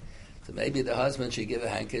speak. So maybe the husband should give a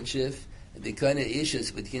handkerchief and be kind of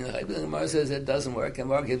issues with Kinyan Chalipin. The Gemara says it doesn't work, and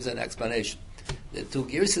Gemara gives an explanation. There are 2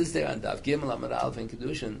 girsas there on Daf Gimel Amud Aleph in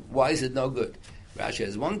Kedushin. Why is it no good? Rashi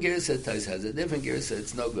has one girsa, Tais has a different girsa.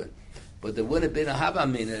 It's no good. But there would have been a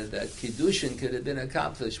Havamina that Kiddushin could have been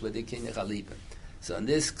accomplished with the Kinyan Chalipin. So in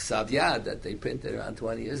this Ksav Yad that they printed around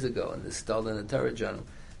 20 years ago in the Stolen the Torah journal,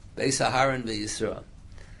 Beis Haharon v'Yisrael,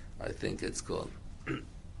 I think it's called.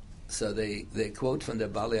 So they quote from the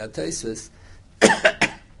Bali HaTaisvis,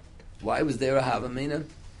 why was there a Havamina?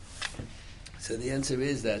 So the answer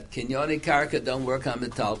is that Kinyoni Karka don't work on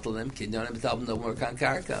Metaltalim, Kinyoni Metaltalim don't work on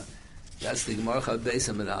Karka. That's the Gemara Chav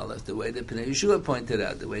Beis Amud Aleph, the way the Pnei Yeshua pointed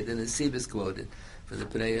out, the way the Nesiv is quoted from the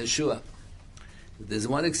Pnei Yeshua. There's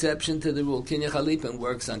one exception to the rule. Kinyan Chalipin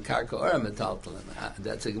works on Karka or Metaltalim.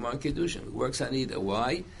 That's a Gemara Kiddushin. It works on either.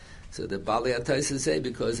 Why? So the Bali HaTaisvis say,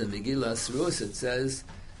 because in Megillas Rus it says,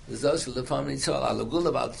 Zos L'fam Nitzol Alagul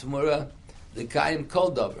about Tmura, the Kaim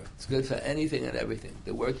Kol Dover. It's good for anything and everything.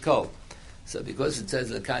 The word Kol. So because it says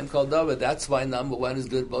L'kaim Kol Dover, that's why number 1 is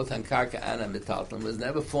good both on Karka and on Metaltalim. It was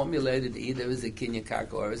never formulated either as a Kinyan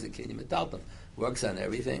Karka or as a Kinyan Metaltalim. Works on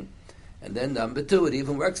everything. And then number 2, it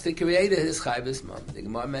even works to create his Chayvus Mom. The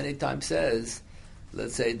Gemara many times says,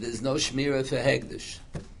 let's say there's no Shmira for Hegdish.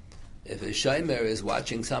 If a Shomer is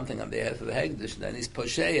watching something on behalf of a Hegdish, then he's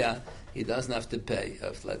Posheya, he doesn't have to pay.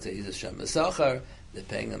 If, let's say, he's a Shomer Socher, they're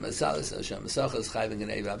paying him a Salis, a Shomer Socher is Chayving an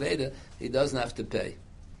Eiv Aveda, he doesn't have to pay.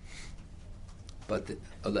 But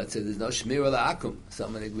let's say there's no Shmira La'akum.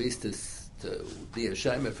 Someone agrees to be a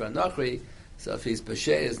Shomer for a Nochri, so if he's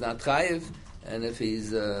Posheya, he's not Chayiv, and if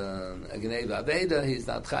he's a Gnei Aveda, he's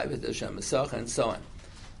not Chayiv, the Shomer Socher, and so on.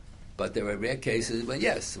 But there are rare cases when,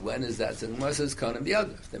 yes, when is that? So the Gemara says, Konim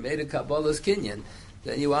B'Yodov. If they made a Kabbalah's Kinyan,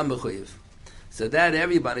 then you are Mechuyev. So that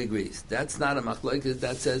everybody agrees. That's not a Machlokes,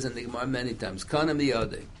 that says in the Gemara many times, Konim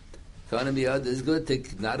B'Yodov. Kohanim Biyod is good to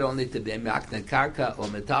not only to be makna karka or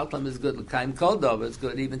metaltlam is good. L'kaim kol davar it's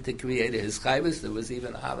good even to create a hischayvus. There was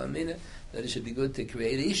even a havamina that it should be good to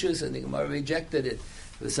create issues, and the Gemara rejected it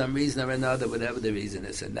for some reason or another, whatever the reason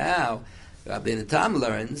is. And now Rabbi Natam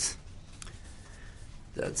learns.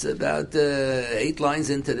 That's about 8 lines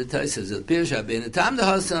into the Tosfos. It appears Rabbi Natam the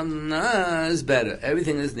Hasam is better.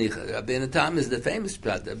 Everything is nicha. Rabbi Natam is the famous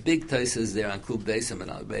prat. The big Tosfos there on Kuf Beisam,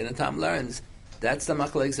 and Rabbi Natam learns. That's the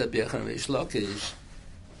machlekes of Yechon Reish Lakish.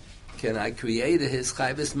 Can I create a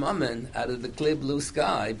hischayvus mammon out of the clear blue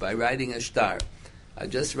sky by writing a star? I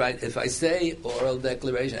just write, if I say oral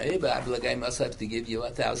declaration, hey, but I must have to give you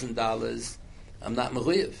 $1,000, I'm not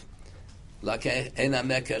mechuyev. Like ena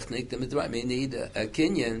mekach nikdem midraim. You need a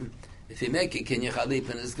kinyan. If you make a kinyan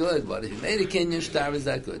chalipin is good, but if you made a kinyan star, is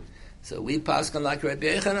that good? So we pass on like Rabbi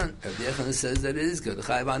Yechanan. Rabbi Yechanan says that it is good.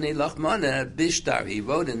 Chayvani lachmana bishtar. He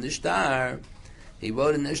wrote in the star.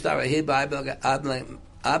 I hereby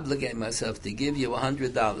obligate myself to give you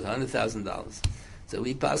 $100,000. So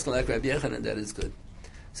we pass on like Rabbi Yechanan. That is good.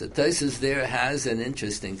 So Tosfos there has an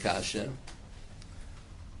interesting kasha.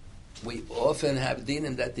 We often have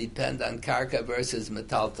dinim that depend on karka versus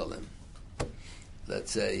metaltalim.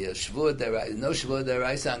 Let's say shvur deraisa, no shvur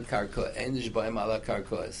deraisa on karka, enish b'ayim ala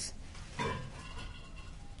karkos.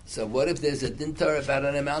 So what if there's a din Torah about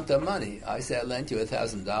an amount of money? I say I lent you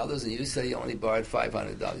 $1,000, and you say you only borrowed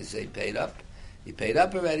 $500. You say paid up. You paid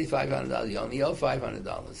up already $500. You only owe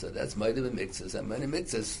 $500. So that's meidav mitzvahs. And meidav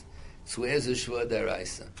mitzvahs swears a shvur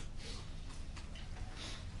deraisa.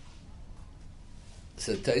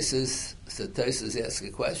 So Tosfos asks a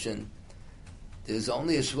question. There's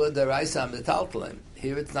only a shvur deraisa on metaltalim.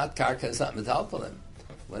 Here it's not karka, it's not metaltalim.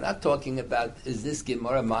 We're not talking about, is this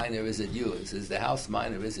Gemara mine or is it yours? Is the house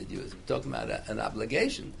mine or is it yours? We're talking about an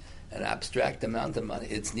obligation, an abstract amount of money.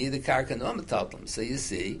 It's neither karka nor metaltalim. So you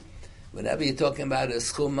see, whenever you're talking about a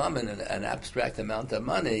schum mammon, an abstract amount of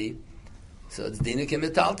money, so it's dinik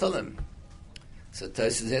metaltalim. So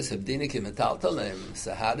Tosfos says, "Habdinik metaltalim."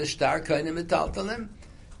 So how does star kind of metaltalim?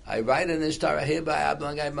 I write in the star, I hereby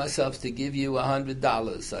obligate myself to give you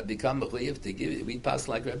 $100. So I become mechuyev to give you. We pass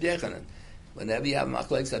like Rabbi Yechanan. Whenever you have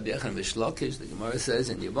machlekes Rabbi Yechanan v'shlokish, the Gemara says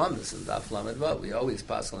in Yevamos and Daf Lamed Vav, we always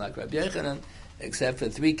pass like Rabbi Yechanan, except for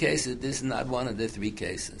 3 cases. This is not one of the 3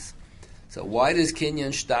 cases. So why does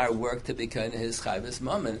kinyan star work to become his chayvus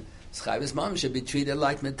mammon? His chayvus mammon should be treated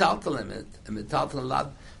like metaltalim. A metaltalim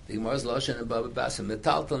lab. The Gemara's lashon and Baba Basra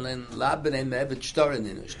metaltalim lab b'nei mevet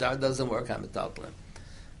shtarininu. Shtar doesn't work on metaltalim.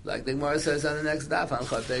 Like the Gemara says on the next daf on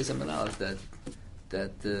Chavdei Semanal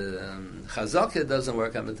that chazaka doesn't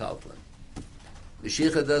work on metaltalim.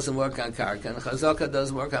 Meshicha doesn't work on karka, and chazaka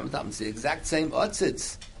doesn't work on metaltalim. It's the exact same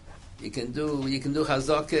otzitz. You can do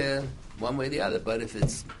chazaka one way or the other, but if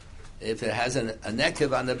it has a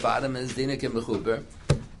nekev on the bottom and it's dinik and mechuber,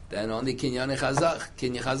 then only kinyan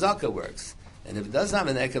chazaka works. And if it doesn't have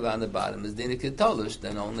a nekev on the bottom, it's dinik and tolush,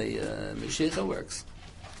 then only meshicha works.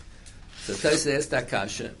 So Tosfos asks that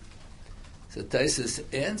kasha. So Tosfos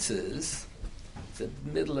answers. It's the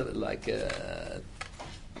middle of it, like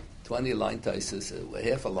 20-line Tosfos,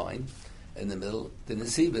 half a line in the middle. The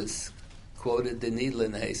Nesivos quoted the needle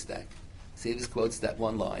in the haystack. Nesivos quotes that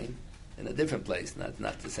one line in a different place, not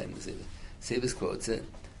the same Nesivos. Nesivos quotes it.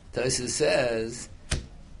 Tosfos says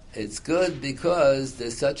it's good because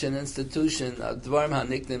there's such an institution of dvarim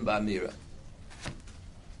haniknim ba'amira.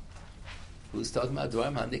 Who's talking about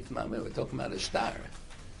dvarim haniknim ba'amira? We're talking about a star.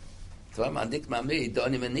 Dvarim haniknim ba'amira, you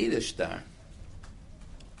don't even need a star.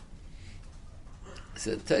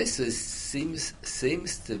 So Tosfos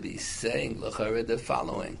seems to be saying l'chara the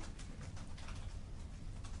following.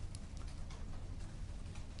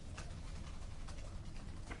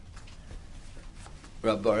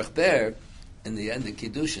 Rav Baruch Ber, in the end of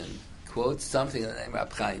Kiddushin, quotes something in the name of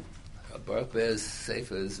Rab Chaim. Rav Baruch Ber's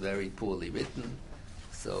sefer is very poorly written,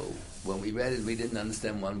 so when we read it, we didn't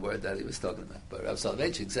understand one word that he was talking about. But Rav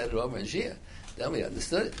Soloveitchik said it over in Shia. Then we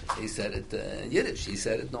understood it. He said it in Yiddish. He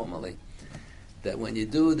said it normally. That when you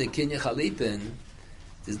do the Kinya Chalipin,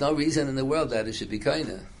 there's no reason in the world that it should be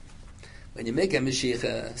Kaina. When you make a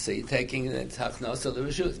Meshicha, so you're taking it, Tachnasa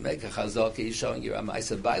L'Rishus, make a Chazaka, you're showing your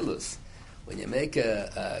Amaisa Bailus. When you make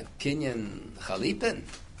a Kinyan Chalipin,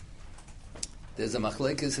 there's a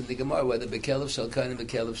machlekes in the Gemara whether Bekelev Shal Kaina and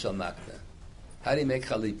Bekelev Shal Makna. How do you make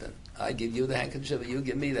Chalipin? I give you the handkerchief, or you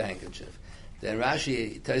give me the handkerchief. Then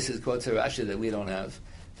Rashi, Tosfos quotes a Rashi that we don't have.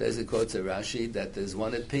 Tosfos quotes a Rashi that there's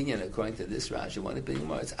one opinion, according to this Rashi, one opinion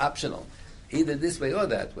more, it's optional. Either this way or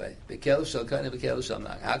that way. Bekelev Shal Kaina, Bekelev Shal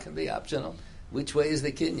Makna. How can it be optional? Which way is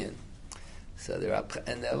the Kinyan? So there are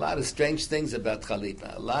a lot of strange things about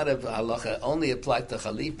chalipa. A lot of halacha only apply to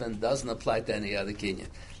chalipa and doesn't apply to any other kinyan.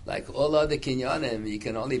 Like all other kinyanim, you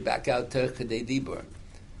can only back out terch kedei dibur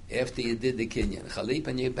after you did the kinyan. Chalipa,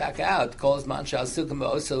 and you back out, calls man shal sukkah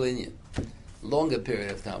also in you. Longer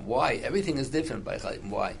period of time. Why? Everything is different by chalipa.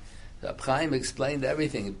 Why? So Chaim explained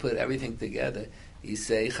everything and put everything together. He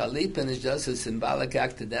say chalipa is just a symbolic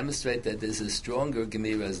act to demonstrate that there's a stronger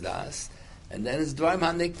gemiras das, and then it's dvarim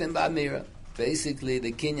haniktim ba'mira. Basically,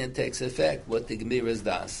 the kinyan takes effect what the gemiras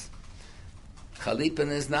das. Chalipa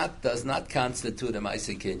does not constitute a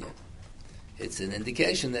ma'aseh kinyan. It's an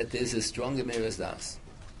indication that there's a strong gemiras das.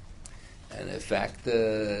 And in fact,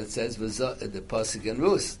 it says the pasuk in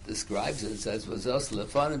Rus describes it. It says v'zos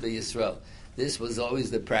lefanim b'Yisrael. This was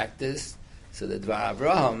always the practice. So the Dvar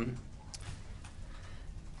Avraham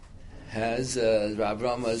has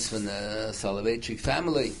Avraham was from the Soloveitchik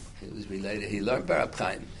family. He was related. He learned Barab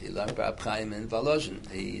Chaim. He learned Barab Chaim in Volozhin.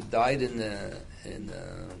 He died in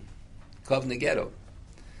Kovna ghetto.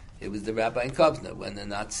 He was the rabbi in Kovna when the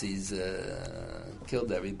Nazis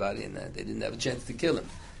killed everybody, and they didn't have a chance to kill him.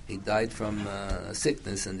 He died from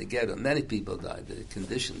sickness in the ghetto. Many people died. The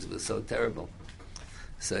conditions were so terrible.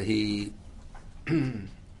 So he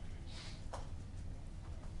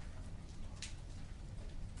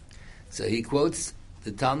quotes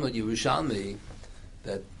the Talmud Yerushalmi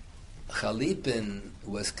that Chalipin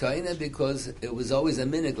was kaina because it was always a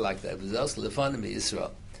minig like that. It was also lefanim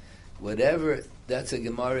Yisrael. Whatever, that's a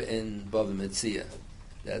Gemara in Bava Metzia.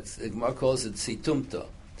 The Gemara calls it situmta.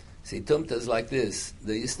 Situmta is like this.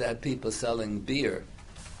 They used to have people selling beer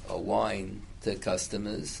or wine to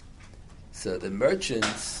customers. So the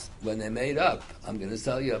merchants, when they made up, I'm going to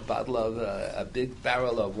sell you a bottle of, a big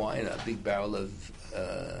barrel of wine, a big barrel of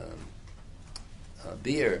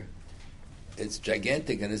beer. It's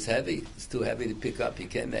gigantic and it's heavy. It's too heavy to pick up. You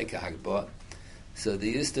can't make a hakbah. So they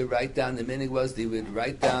used to write down, the minig was, they would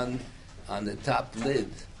write down on the top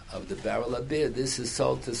lid of the barrel of beer, this is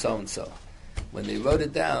sold to so-and-so. When they wrote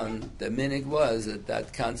it down, the minig was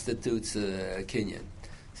that constitutes a kinyan.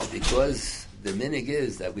 So because the minig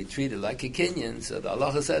is that we treat it like a kinyan, so the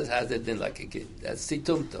halacha says, has it been like a kinyan? That's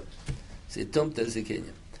situmta. Situmta is a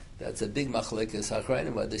kinyan. That's a big machlekes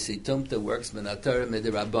hachrayim, whether situmta works minatara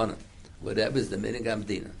midirabana. Whatever is the minig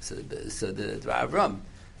amdina. So the Dvar Avram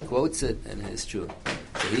quotes it in his true.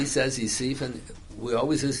 So he says, we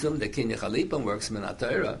always assume that kinyan chalipan works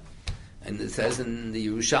minatara, and it says in the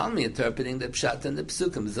Yerushalmi interpreting the pshat and the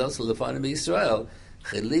psukim, it's also lefanim Yisrael,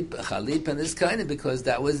 chalipan is kind of because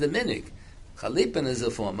that was the minig. Chalipan is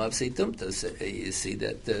a form of situmta. So you see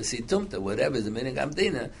that situmta, whatever is the minig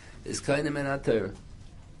amdina, is kind of minatara.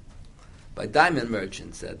 By diamond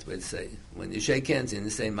merchants, that's what they say. When you shake hands and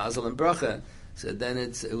you say mazel and bracha, so then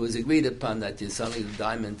it was agreed upon that you're selling the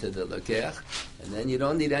diamond to the lokeach, and then you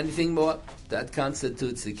don't need anything more. That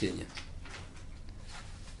constitutes the kinyan.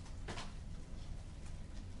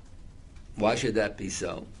 Why should that be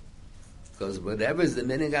so? Because whatever is the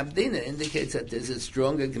minig abdina indicates that there's a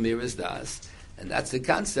stronger gemiras das, and that's the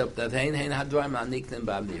concept of hein hadvar ma'niknim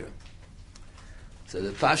ba'amira. So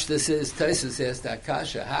the pashtus is, Tosfos asked that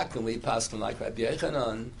kasha, how can we pass like Rabbi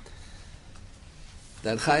Yochanan,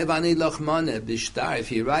 that chayav ani lochmane b'shtar,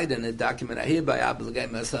 if you write in a document, I hereby obligate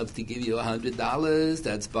myself to give you $100,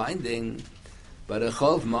 that's binding, but a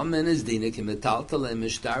chov mammon is dinik, and metaltal, and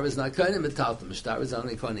mishtar is not kind of metaltal, mishtar is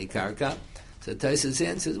only koni karka. So Tosfos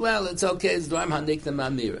answers, well, it's okay, it's dvarm haniktam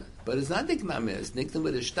amira. But it's not niktam amira, it's niktam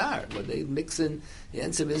with a shtar. What they mix in, the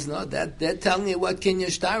answer is no, that they're telling you what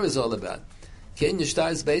kinyan shtar is all about. Kinyan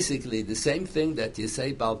shtar is basically the same thing that you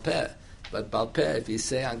say balpeh, but balpeh, if you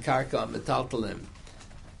say on karka metaltalim,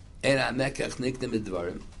 ena mekach niktam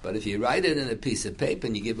idvarim, but if you write it in a piece of paper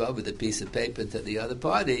and you give over the piece of paper to the other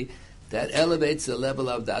party, that elevates the level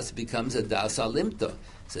of das, becomes a das alimto.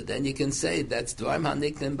 So then you can say that's dvarim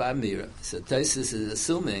haniktam ba'amira. So Tosfos is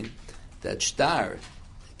assuming that shtar,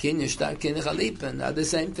 kinyan shtar, kinyan chalipan are the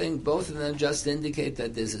same thing. Both of them just indicate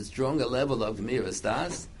that there's a stronger level of gemiras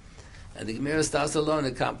das, and the gemiras das alone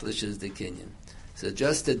accomplishes the kinyan. So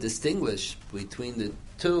just to distinguish between the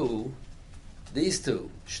two, these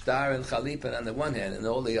two, shtar and chalipan on the one hand, and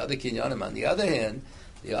all the other kinyanim on the other hand,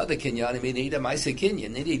 the other kinyanim, you need a ma'aseh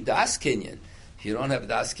kinyan, you need das kinyan. If you don't have a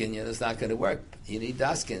das kinyan, it's not going to work. You need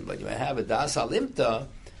das kinyan, but you may have a das alimta,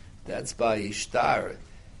 that's by shtar.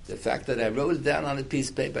 The fact that I wrote it down on a piece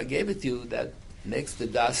of paper, I gave it to you, that makes the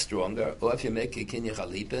das stronger, or if you make a kinyan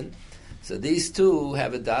chalipan. So these two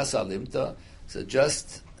have a das alimta, so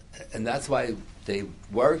just, and that's why they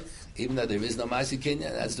work, even though there is no ma'aseh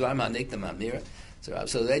kinyan, that's dvar ma'niktam amira. So Rav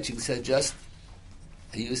Soloveitchik said just,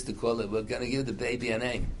 he used to call it, we're going to give the baby a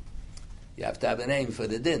name. You have to have a name for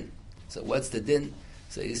the din. So what's the din?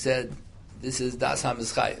 So he said, this is das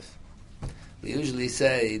hamischayef. We usually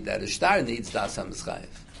say that a shtar needs das hamischayef.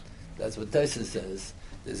 That's what Tosfos says.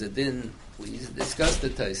 There's a din, we discussed the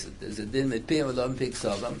Tosfos. There's a din mit piyam v'lo mipik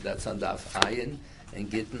sovam, that's on daf ayin and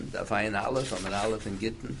gittin, daf ayin aleph, on an aleph and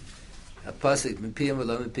gittin. A pasuk mit piyam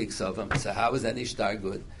v'lo mipik sovam. So how is any shtar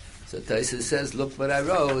good? So Tosfos says, look what I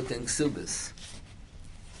wrote in Ksubis.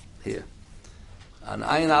 Here. On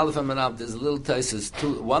Ayin Aleph and Manab, there's a little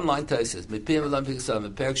Tosfos, one line Tosfos. Mit piyam v'lo mipik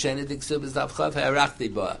sovam, perik sheni dik Ksubis daf chav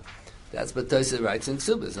ha'arachti ba. That's what Tosfos writes in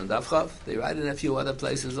Ksubis and Daf Chav. They write in a few other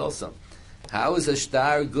places also. How is a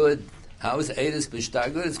shtar good? How is Eidus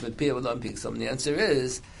b'shtar good? It's mit piyam v'lo mipik sovam. The answer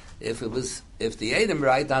is, if the Edom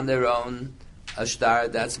write on their own a shtar,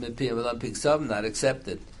 that's mit piyam v'lo mipik sovam, not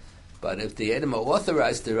accepted. But if the Edom are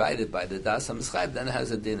authorized to write it by the Das HaMeschayv, then it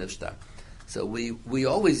has a din of shtar. So we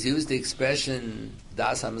always use the expression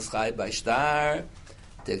Das HaMeschayv by shtar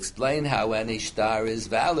to explain how any shtar is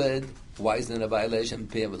valid. Why isn't it a violation?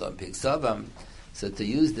 Piyam v'lo mipik sovam. So to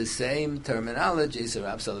use the same terminology, so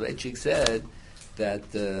Rav Soloveitchik said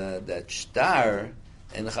that shtar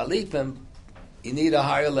and chalipim, you need a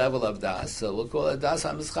higher level of das. So we'll call it das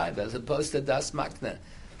hamischayv as opposed to das makna.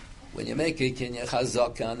 When you make a kinyan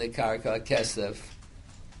chazaka on the karka kesef,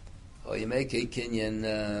 or you make a kinyan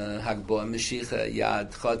hagbo meshicha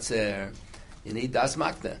yad chotzer, you need das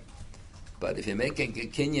makna. But if you're making a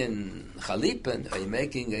kinyan chalipin, or you're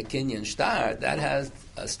making a kinyan shtar, that has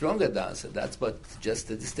a stronger das. That's what, just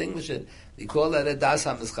to distinguish it, we call that a das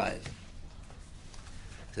hamischayv.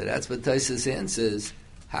 So that's what Tosfos answers.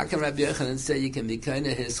 How can Rabbi Yochanan say you can be kind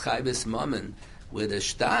of his chayvus mammon with a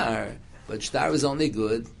shtar, but shtar is only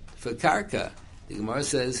good for karka? The Gemara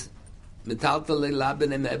says, metaltal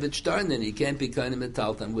le'laben em evet shtarnin, you can't be kind of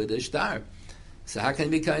metaltal with a shtar. So how can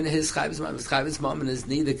he be kind of his chayvus mammon? His chayvus mammon is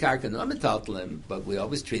neither karka nor metaltalim, but we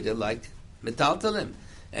always treat it like metaltalim.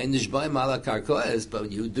 And nishboim ala karkoes, but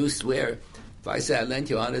you do swear, if I say I lent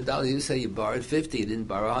you $100, you say you borrowed 50, you didn't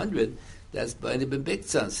borrow 100, that's b'nei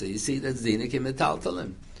b'biktzah. So you see that's dinik in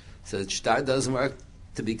metaltalim. So shtar doesn't work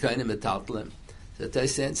to be kind of metaltalim. So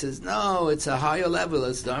Tosfos says, no, it's a higher level.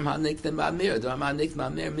 It's Dharm HaNiktim Ba'amir. Dharm HaNiktim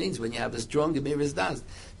Ba'amir means when you have a strong Gemiris Das.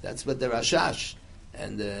 That's what the Rashash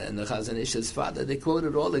and the Chazon Ish's father, they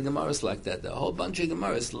quoted all the Gemaras like that. A whole bunch of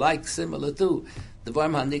Gemaras like similar to the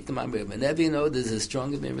Dharm HaNiktim Ba'amir. Whenever you know there's a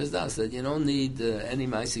strong Gemiris Das, that you don't need any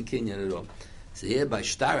Ma'aseh Kinyan at all. So here by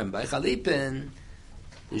Shtar and by Chalipin,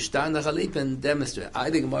 the Shtar and the Chalipin demonstrate.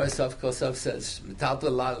 I think Gemara Sof Kosov says, Metalta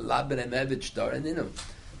Laben and Evet Shtar and Inum.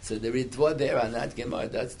 So the Ritva there on that Gemara,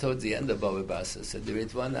 that's towards the end of Bava Basra. So the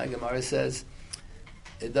Ritva on that Gemara says,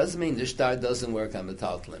 it doesn't mean the shtar doesn't work on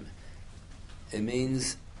metaltalim. It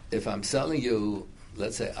means if I'm selling you,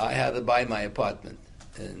 let's say I had to buy my apartment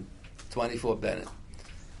in 24 Bennett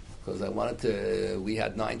because we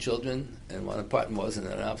had 9 children and one apartment wasn't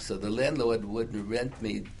enough, so the landlord wouldn't rent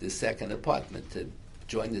me the second apartment to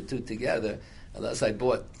join the two together unless I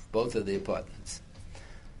bought both of the apartments.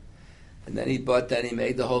 And then he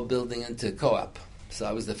made the whole building into co-op. So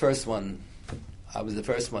I was the first one. To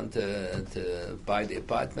buy the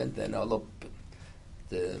apartment. And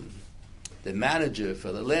the manager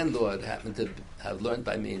for the landlord happened to have learned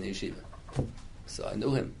by me in yeshiva. So I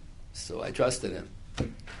knew him. So I trusted him,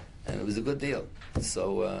 and it was a good deal.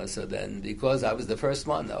 So then, because I was the first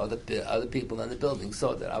one, the other people in the building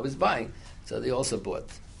saw that I was buying, so they also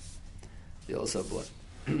bought.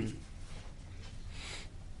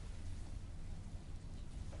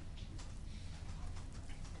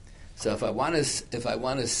 So if I want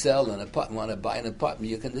to sell an apartment, want to buy an apartment,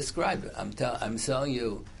 you can describe it. I'm selling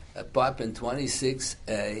you apartment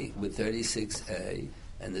 26A with 36A,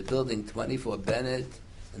 and the building 24 Bennett,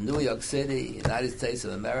 in New York City, United States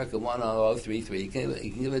of America, 10033. You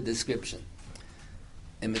can give a description.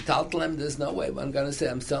 In Metaltalem, there's no way. I'm going to say,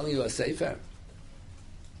 I'm selling you a sefer.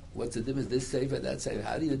 What's the difference? This sefer, that sefer.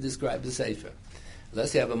 How do you describe the sefer?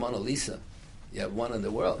 Unless you have a Mona Lisa. You have one in the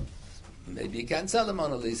world. Maybe you can't sell a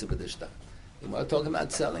Mona Lisa with the shtar. We're talking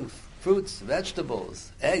about selling fruits,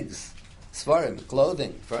 vegetables, eggs, svarim,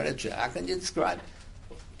 clothing, furniture. How can you describe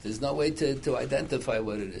it? There's no way to identify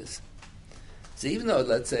what it is. So even though,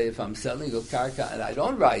 let's say, if I'm selling you karka and I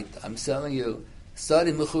don't write, I'm selling you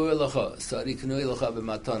sari mechur lecha, sari knui lecha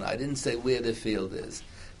b'maton. I didn't say where the field is,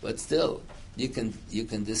 but still, you can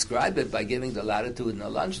describe it by giving the latitude and the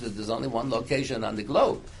longitude. There's only one location on the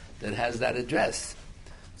globe that has that address.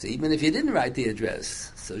 So even if you didn't write the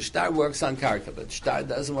address, so shtar works on karka, but shtar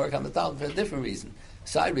doesn't work on metal for a different reason.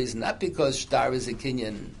 Side reason, not because shtar is a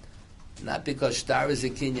kinyan Not because shtar is a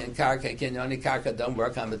kinyan karka, kinyan karka don't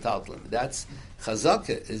work on metaltalin. That's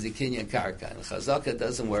chazaka is a kinyan karka, and chazaka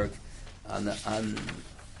doesn't work on the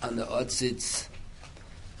otzitz.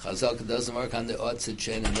 Chazaka doesn't work on the otzitz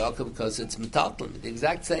chain and yaka because it's metaltalin. The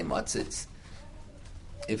exact same otzitz.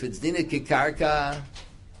 If it's dinik karka,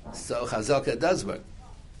 so chazaka does work.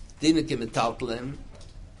 Dinik metaltalin,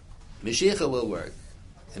 Mashiach will work.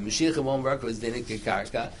 And Mashiach won't work with dinik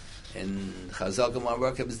karka, and chazaka won't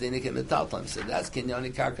work with dinik metaltalin. So that's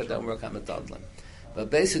kinyoni karka don't work on metaltalin. But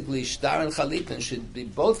basically, shtar and chalipin should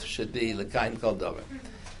be l'kaim kol dover.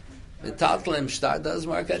 Metaltalin shtar does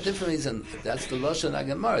work at different reason. That's the Lashon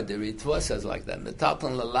HaGemara. The Ritva says like that.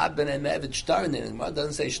 Metaltalin lalab ben emevet shtar. The Gemara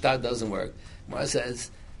doesn't say shtar doesn't work. The Gemara says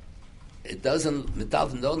it doesn't.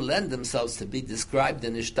 Metaltalin don't lend themselves to be described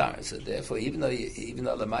in a shtar. So therefore, even though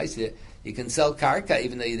lemaisa you can sell karka,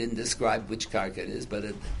 even though you didn't describe which karka it is, but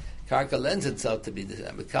karka lends itself to be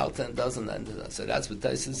described. Metaltalin doesn't lend itself. So that's what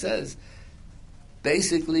Tyson says.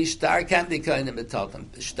 Basically, shtar can be kind of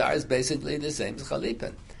metaltalin. Shtar is basically the same as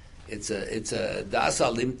chalipin. It's a das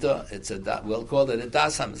alimta. We'll call it a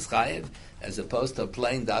das hamizchayev as opposed to a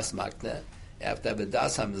plain das makne. You have to have a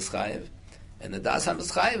das hamizchayev, and the das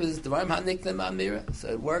hamizchayev is dvarim haniknem amira. So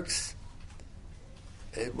it works.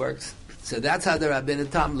 It works. So that's how the Rabbeinu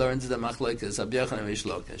Tam learns the machlokas of Yochanan and Rish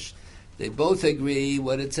Lakish. They both agree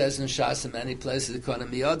what it says in Shas in many places.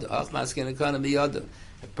 Economy yoda, achmaskin economy yoda.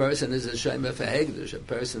 A person is a shayma for hegdush. A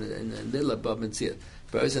person in the middle of Bavmitzir.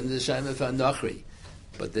 A person is a shayma for nochri.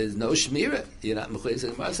 But there's no shmira. You're not mechuyesh.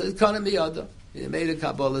 The Gemara says economy yoda. You made a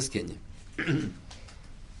kabbalas kinyan.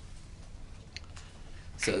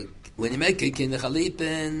 So when you make a kinyan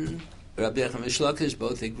chalipin, Rabbi Yochanan and Rish Lakish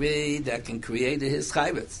both agree that can create a his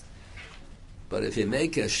chayvetz. But if you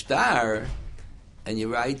make a shtar and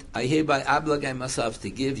you write, I hereby obligate myself to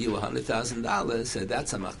give you $100,000, so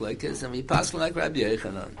that's a machlokes, and we pass like Rabbi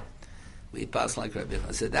Yochanan.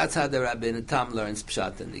 So that's how the Rabbeinu Tam learns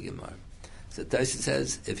pshat in the Gemara. So Tosha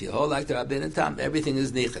says, if you hold like the Rabbeinu Tam, everything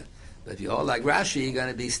is nicha. But if you hold like Rashi, you're going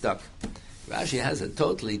to be stuck. Rashi has a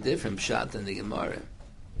totally different pshat in the Gemara.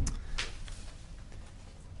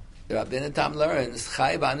 The Rabbeinu Tam learns,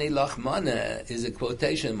 Chayv ani lachmana is a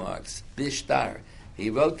quotation marks, bishtar. He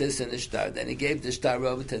wrote this in the shtar, then he gave the shtar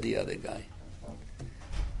over to the other guy.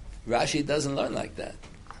 Rashi doesn't learn like that.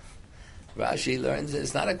 Rashi learns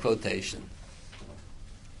it's not a quotation.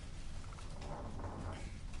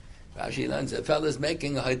 Rashi learns a fellow's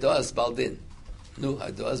making a haidoas baldin. No,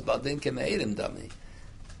 haidoas baldin keme'irim dami.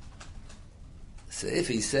 So if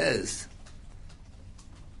he says,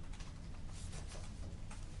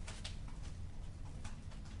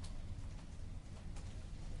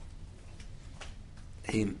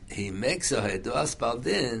 he makes a haidoas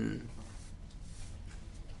baldin,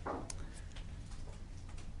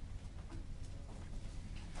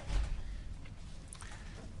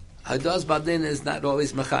 haidoas baldin is not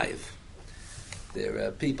always mechayiv. There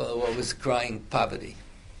are people who are always crying poverty.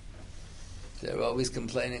 They're always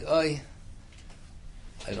complaining, "Oi,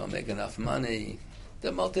 I don't make enough money."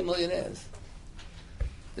 They're multimillionaires.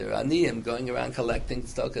 They're aniyim going around collecting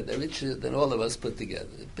tzedakah. They're richer than all of us put together.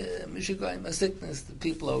 My sickness. The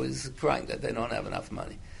people are always crying that they don't have enough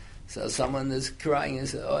money. So someone is crying and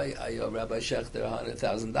says, "Oh, I owe Rabbi Shechter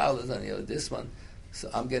 $100,000, and I owe this one. So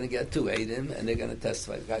I'm going to get two Eidim, and they're going to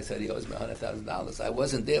testify." The guy said he owes me $100,000. I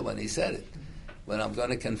wasn't there when he said it. When I'm going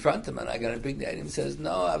to confront him, and I'm going to bring the Eidim, he says,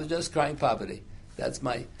 "No, I was just crying poverty. That's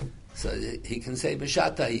my." So he can say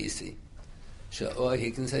b'shata yisi. Or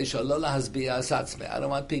he can say, Shalola hasbiya asatzme. I don't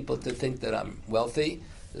want people to think that I'm wealthy.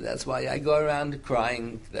 So that's why I go around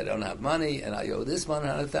crying that I don't have money, and I owe this one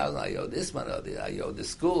 $100,000, I owe this one, I owe the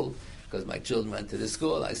school, because my children went to the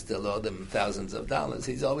school, I still owe them thousands of dollars.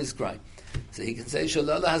 He's always crying. So he can say,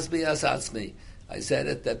 Shalola hasbiya asatzme. I said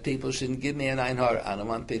it that people shouldn't give me an ein hor. I don't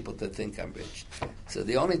want people to think I'm rich. So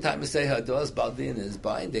the only time I say Hados Baldin is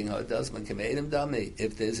binding, Hados man kemedim dami,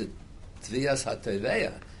 if there's a Tviyas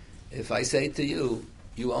HaToveya. If I say to you,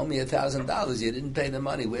 you owe me $1,000, you didn't pay the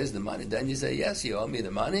money, where's the money? Then you say, yes, you owe me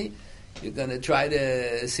the money. You're going to try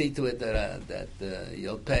to see to it that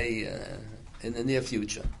you'll pay in the near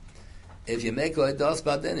future. If you make a dos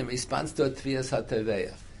badin in response to a tviyas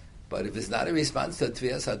hateveya, but if it's not a response to a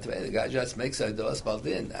tviyas hateveya, the guy just makes a dos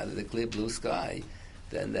badin out of the clear blue sky,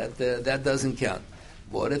 then that doesn't count.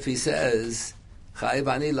 What if he says, Chayv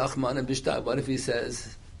ani lachman b'shtar? What if he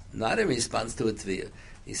says, not in response to a tviyah?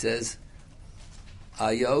 He says,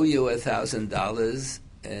 I owe you $1,000,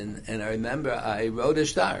 and I remember I wrote a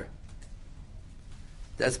shtar.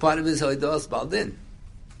 That's part of his hoidos baldin.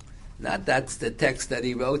 Not that's the text that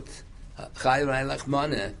he wrote. Chayv ani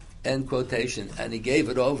lachman end quotation, and he gave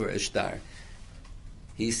it over a shtar.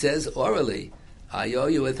 He says orally, I owe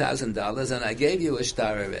you $1,000 and I gave you a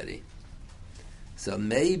shtar already. So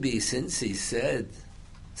maybe since he said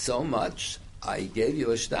so much, I gave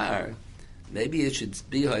you a shtar, maybe it should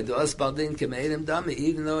be Haidos Baldin Kemeirim Dami,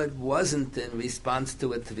 even though it wasn't in response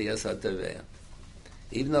to a Tviyas HaTaveya.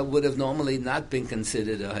 Even though it would have normally not been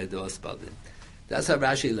considered a Haidos Baldin. That's how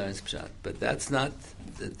Rashi learns Pshat, but that's not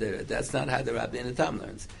how the Rabbeinu Tam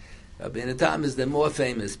learns. Rabbeinu Tam is the more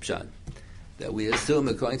famous Pshat, that we assume,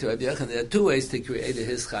 according to Rabbi Yechon, there are two ways to create a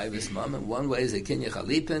his chayvus mum, and one way is a kinyan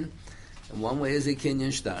chalipin, and one way is a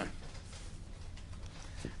kinyan shtar.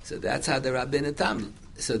 So that's how the Rabbeinu Tam.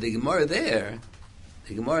 So the Gemara there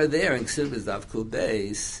in Ksubas Daf Kuf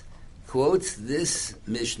Beis quotes this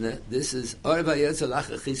Mishnah. This is Orva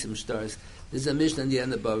Yetzalach Achisim Shtars. This is a Mishnah in the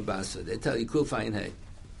end of Bava Basra. They tell you Kuf Ayin Hey.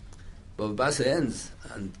 Bava Basra ends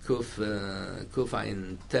on Kuf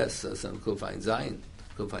Ayin Tes or some Kuf Ayin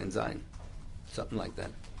Zayin, something like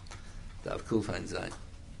that. Daf Kuf Ayin Zayin.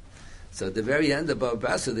 So at the very end of Bava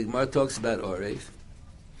Basra, the Gemara talks about Orev.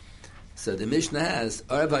 So the Mishnah has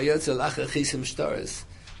Orva Yetzalach Achisim Shtars.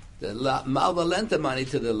 The Malva lent the money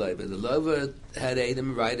to the Loiva. The Loiva had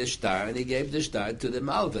Adam write a shtar, and he gave the shtar to the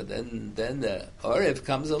Malva. Then the Orev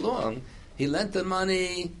comes along. He lent the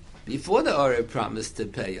money before the Orev promised to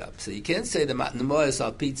pay up. So you can't say the Matan Mois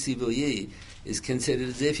al Pit Sivuyi is considered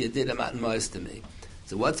as if you did a Matan Mois to me.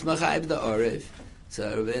 So what's Machayv the Orev?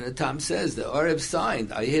 So Rabbeinu Tam says the Orev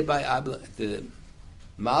signed. I hereby the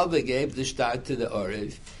Malva gave the shtar to the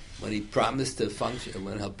Orev when he promised to function,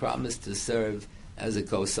 when he promised to serve as a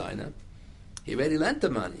co-signer. He already lent the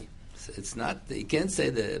money. So it's not, you can't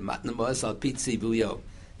say the Matan Mois al Pit Sivuyo.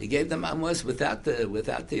 He gave the Matan Mois without the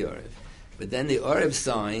Orev. But then the Orev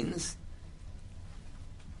signs,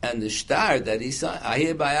 and the shtar that he signed, I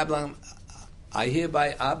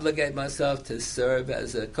hereby obligate myself to serve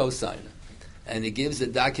as a co-signer. And he gives the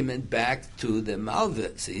document back to the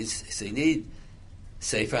Malva. So you need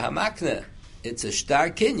Sefer HaMakna. It's a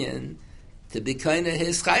shtar kinyan to be kind of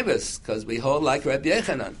his chayvus, because we hold like Rabbi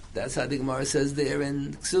Yechanan. That's how the Gemara says there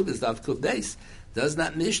in Ksubas Daf Kuf Beis. Does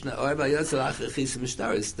not Mishnah or Vayotzalach Achisim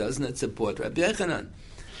Shtaris, doesn't it support Rabbi Yechanan?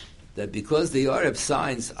 That because the Orev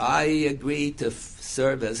signs, I agree to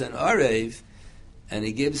serve as an Orev, and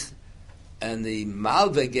he gives, and the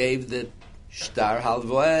Malva gave the shtar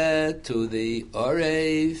halvoeh to the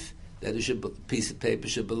Orev, that a piece of paper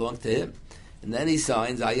should belong to him. And then he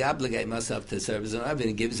signs, I obligate myself to serve as an Orev, and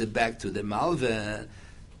he gives it back to the Malva.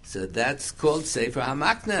 So that's called Sefer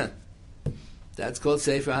HaMakna. That's called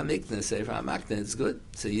Sefer HaMikna, Sefer HaMakna. It's good.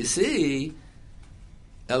 So you see,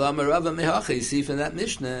 you see from that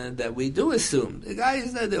Mishnah that we do assume the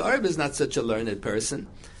Orev is not such a learned person.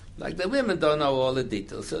 Like the women don't know all the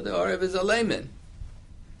details, so the Orev is a layman.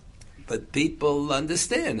 But people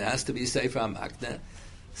understand it has to be Sefer HaMakna.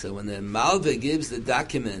 So when the Malva gives the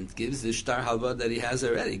document, gives the shtar halva that he has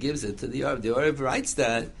already, gives it to the Orev writes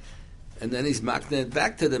that, and then he's makna it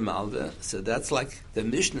back to the Malva. So that's like, the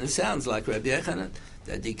Mishnah sounds like Rabbi Yechanan,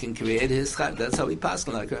 that he can create his chayv. That's how we pass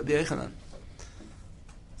like Rabbi Yechanan.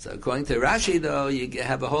 So according to Rashi, though, you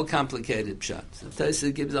have a whole complicated pshat. So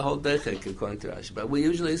Tosfos gives a whole bechek according to Rashi, but we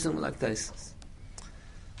usually assume like Tosfos,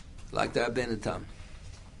 like the Rabbeinu Tam.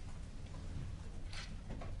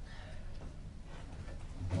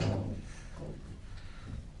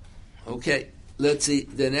 Okay, let's see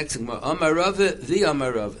the next Gemara. Amar Rava, the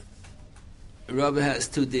Amar Rava. Rava has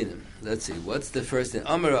two dinim. Let's see, what's the first din?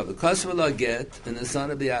 Amar Rava, Kosvala get, and the son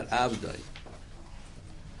of Biat Avdai.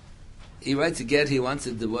 He writes a get, he wants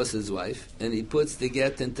to divorce his wife, and he puts the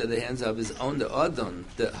get into the hands of his own, the Adon,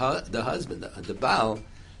 the husband, the Baal.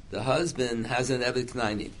 The husband has an Evet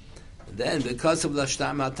Knaini. Then, because of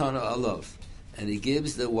Lashtar Matana Alov, and he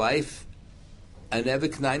gives the wife an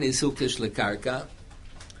Evet Knaini Sukish Lekarka,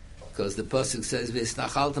 because the pasuk says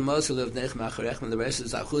v'isnachalta mosel of nech macharech, and the rest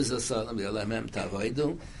is achuz asalam v'yolemem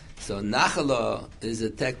tavoidu. So nachala is a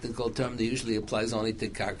technical term that usually applies only to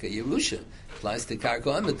karka yerusha. Applies to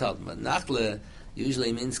karka and metalton, but nachla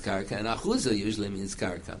usually means karka, and achuza usually means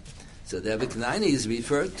karka. So the Eviknani is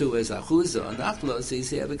referred to as achuza, and nachla says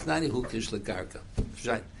the Eviknani hukish lekarka.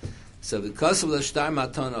 Right. So because of the shtar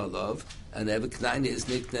matana love, and Eviknani is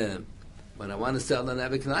nicknamed. When I want to sell an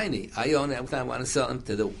Evik Naini, I own it. I want to sell him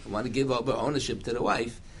I want to give over ownership to the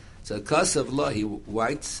wife. So, because of law, he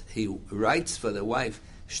writes for the wife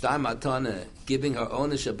shtar matana, giving her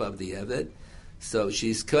ownership of the Eved. So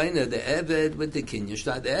she's kind of the Eved with the kinyan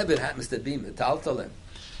shtar. The Eved happens to be metaltalim.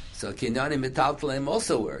 So kinyani metaltalim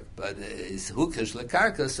also work, but it's hukish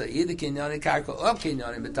lekarka. So either kinyani karka or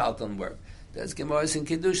kinyani metaltalim work. That's Gemara's in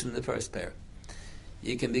Kiddush in the first pair.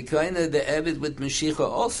 You can be kind of the Eved with Mashiach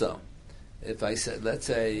also. If I said, let's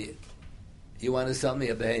say, you want to sell me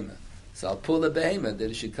a behemoth. So I'll pull the behemoth that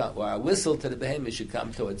it should come, or I whistle to the behemoth should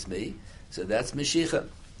come towards me. So that's Mashiach.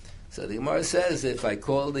 So the Gemara says, if I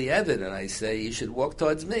call the Eved and I say, you should walk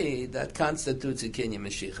towards me, that constitutes a Kinyan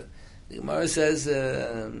Mashiach. The Gemara says,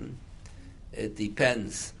 it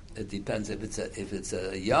depends. It depends. If it's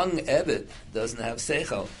a young Eved, doesn't have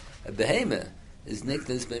Seichel, a behemoth is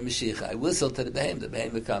Niknas by Mashiach. I whistle to the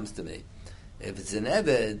behemoth comes to me. If it's an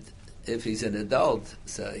Eved, if he's an adult,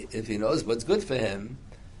 so if he knows what's good for him,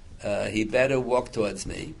 he better walk towards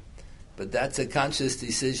me. But that's a conscious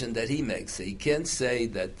decision that he makes. So he can't say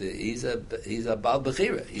that he's a Baal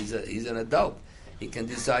Bechira. He's an adult. He can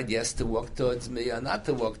decide yes to walk towards me or not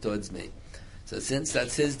to walk towards me. So since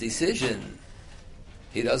that's his decision,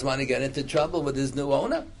 he doesn't want to get into trouble with his new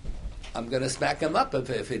owner. I'm going to smack him up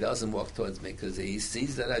if he doesn't walk towards me, because he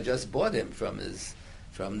sees that I just bought him from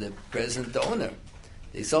the present owner.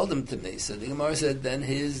 They sold him to me. So the Gemara said, then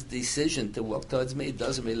his decision to walk towards me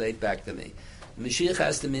doesn't relate back to me. The Mashiach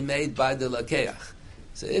has to be made by the Lakeach.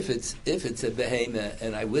 So if it's a behemoth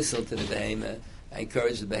and I whistle to the behemoth, I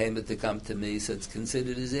encourage the behemoth to come to me, so it's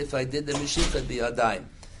considered as if I did the Mashiach biyadayim.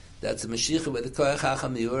 That's a Mashiach with a Koyach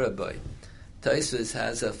Hacham Miura boy. Tosfos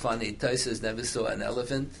has a funny, Tosfos never saw an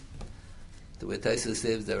elephant. The way Tosfos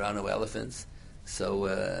lives, there are no elephants. So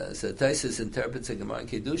Tosfos interprets a Gemara in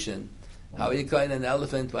Kiddushin. How are you calling an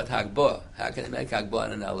elephant but Hagbah? How can you make Hagbah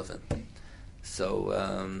on an elephant?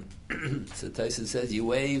 So Tosfos says you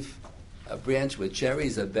wave a branch with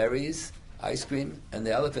cherries or berries, ice cream, and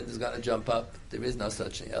the elephant is going to jump up. There is no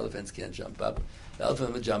such thing. Elephants can't jump up. The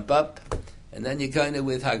elephant will jump up, and then you kind of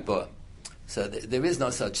with Hagbah. So there is no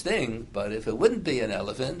such thing, but if it wouldn't be an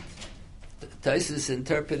elephant, Tosfos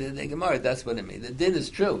interpreted the Gemara, that's what it means. The din is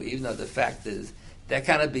true, even though the fact is, that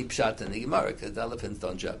cannot be pshat in the Gemara, because elephants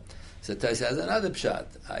don't jump. So Tosfos has another pshat.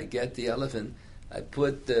 I get the elephant, I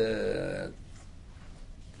put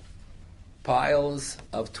piles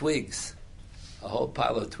of twigs, a whole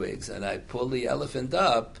pile of twigs, and I pull the elephant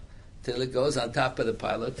up till it goes on top of the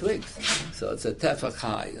pile of twigs. So it's a tefach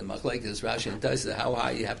high. And Machlekes Rashi and Tosfos, how high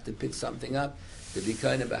you have to pick something up to be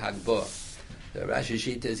kind of a hagbah. The Rashi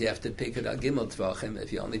Shita is you have to pick it up gimel tvachim.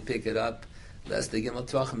 If you only pick it up less the gimel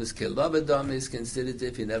tvachim is kilavadam, is considered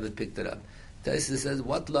if you never picked it up. Tosfos says,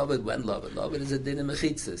 what laved, when laved? Laved is a din of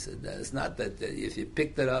mechitzas. It's not that if you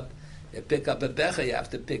picked it up, you pick up a becha, you have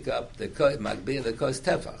to pick up the magbir, the kos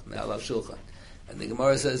tefach, me'alav shulchan. And the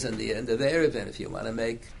Gemara says in the end of the Erev, if you want to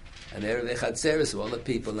make an Erev Echatzeres of all the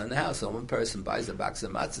people in the house, so one person buys a box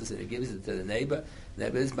of matzahs and he gives it to the neighbor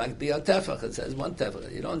is magbir tefach, it says one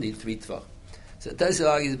tefach, you don't need 3 tefach. So Tosfos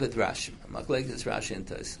argues with Rashi. Machlekes Rashi and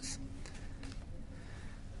Tosfos.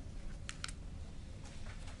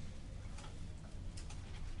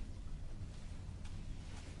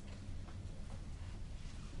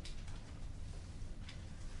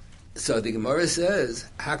 So the Gemara says,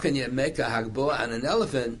 how can you make a hagbah on an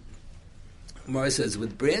elephant? Gemara says,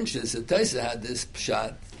 with branches, the Tosfos had this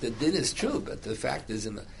pshat. The din is true, but the fact is,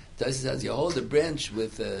 Tosfos says, you hold a branch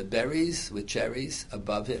with berries, with cherries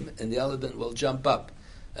above him, and the elephant will jump up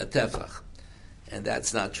a tefach. And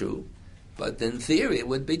that's not true. But in theory, it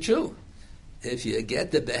would be true. If you get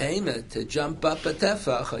the behemoth to jump up a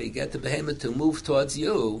tefach, or you get the behemoth to move towards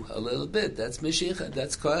you a little bit, that's Mashiach,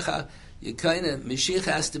 that's koicha. You kind of, Mashiach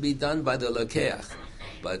has to be done by the Lakeach.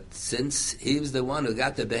 But since he was the one who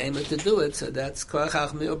got the behemoth to do it, so that's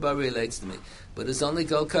Koachach Mi'urba relates to me. But it's only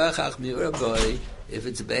called Koachach Mi'urba if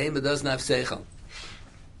it's a behemoth doesn't have Seichel.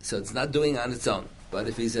 So it's not doing on its own. But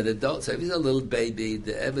if he's an adult, so if he's a little baby,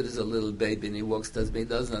 the Eved is a little baby and he walks towards me, he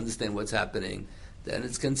doesn't understand what's happening, then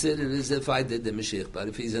it's considered as if I did the Mashiach. But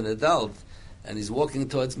if he's an adult, and he's walking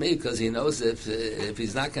towards me because he knows if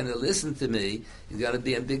he's not going to listen to me, he's going to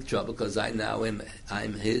be in big trouble because I'm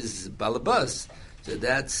his balabas. So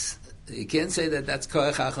that's, you can't say that that's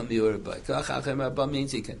koach hacham mi'urba. Koach hacham mi'urba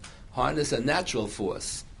means he can harness a natural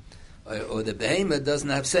force, or the behemoth doesn't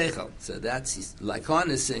have seichel. So that's like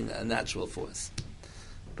harnessing a natural force.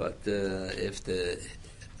 But if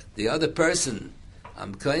the other person,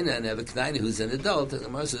 I'm koina and have a knaini who's an adult, that's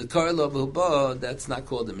not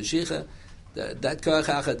called the Mashiach. That koach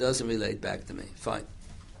hacham doesn't relate back to me. Fine.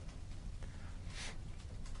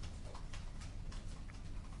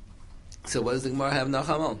 So what does the Gemara have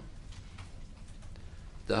nachamon?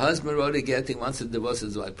 The husband wrote a get, he wants to divorce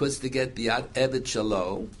his wife, puts the get biyat evet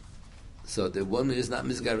shalo, so the woman is not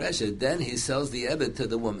misgareshet, then he sells the evet to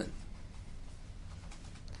the woman.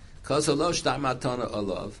 Kosalo shtar matana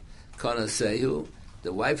olav, kana sehu,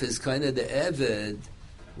 the wife is kind of the evet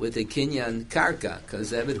with a kinyan karka,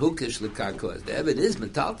 because Eved hukish lekarkos. The Eved is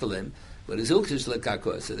metaltalim, but it's hukish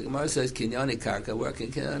lekarkos. So the Gemara says kinyani karka work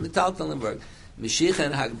and kinyani metaltalim work. Mashiach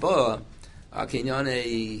and Hagboah are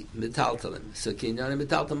kinyani metaltalim. So kinyani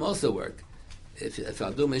metaltalim also work. If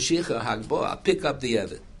I'll do Mashiach or Hagboah, I'll pick up the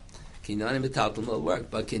Eved. Kinyani metaltalim will work,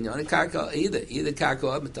 but kinyani karka either karka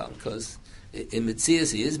or metaltalim, because in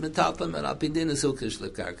Metzias he is metaltalim and Alpidin is hukish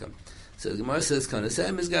lekarka. So the Gemara says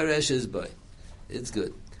kanasem is garesh is boy. It's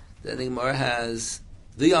good. Then the Gemara has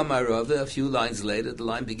V'yamarava, a few lines later, the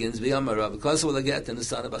line begins V'yamarava, because will get in the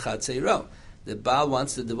son of Achat Seiro. The Baal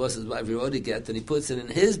wants to divorce his wife, he already get, and he puts it in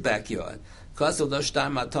his backyard. Because of the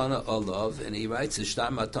Shtar Matana Olov, and he writes the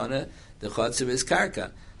Shtar Matana, the Chotzer is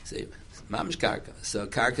Karka. So, Mamish Karka. So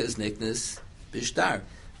Karka is Niknas Bishtar.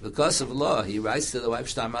 Because of law, he writes to the wife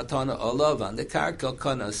Shtar Matana Olov, on the Karka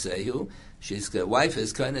Kana Sehu. The wife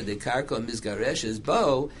is kind of the karka mizgaresh is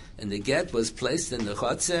bow, and the get was placed in the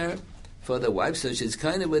chotzer for the wife, so she's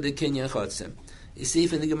kind of with the kinyan chotzer. You see,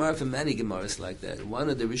 from the Gemara, from many Gemaras like that. One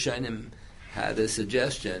of the Rishonim had a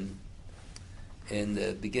suggestion in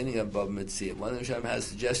the beginning of Bava Metzia. One of the Rishonim had a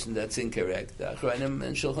suggestion that's incorrect. The Achronim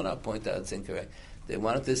and Shulchan Aruch point out it's incorrect. They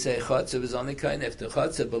wanted to say chotzer is only kind if the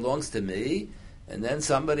chotzer belongs to me, and then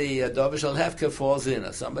somebody, Dovish al-Hefka falls in,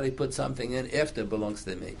 or somebody puts something in after it belongs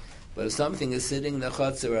to me. But if something is sitting in the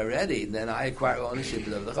chutzner already, then I acquire ownership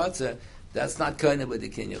of the chutzner. That's not kind of with the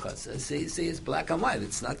kinyan chutzner. See, it's black and white.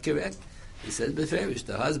 It's not correct. He says beferish.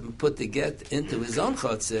 The husband put the get into his own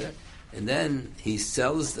chutzner, and then he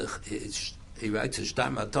sells he writes a shtar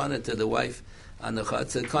matana to the wife on the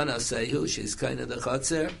chutzner. Kana sehu, she's kind of the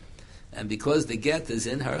chutzner, and because the get is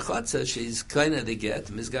in her chutzner, she's kind of the get.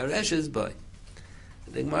 Mizgaresh is boy.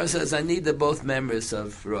 The Gemara says, I need the both members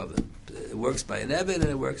of Rava. It works by an Eved and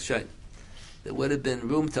it works Shain. There would have been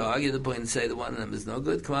room to argue the point and say the one of them is no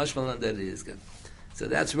good. Kamashmal and that it is good. So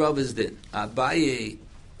that's Rava's din. Abaye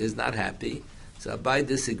is not happy, so Abaye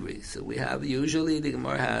disagrees. So we have, usually the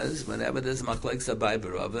Gemara has, whenever there's machlekes Abaye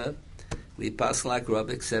b'Rava, we pass like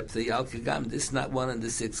Rava except the Yalkagam. This is not one of the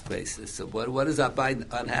 6 cases. So what is Abaye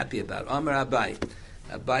unhappy about? Amar Abaye.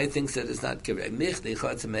 Abaye thinks that it's not correct. Michli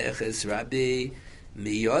chotz me'eches Rabbi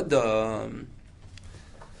Miyodom.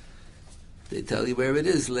 They tell you where it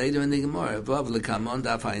is later in the Gemara.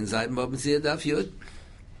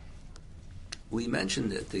 We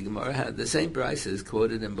mentioned it. The Gemara had the same prices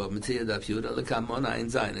quoted in Bava Metzia Daf Yud Lekamon Ayin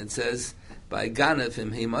Zayin. It says by Ganef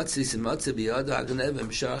im Himotzi Simotzi Biyod Hagnev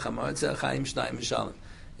im Shar Chamartza Chaim Shnayim Mishalem.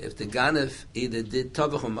 If the Ganef either did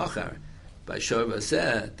Tovach or Machar by Shor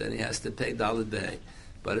Vaseh, then he has to pay Dalet Bey.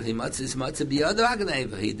 But if he matzis biyad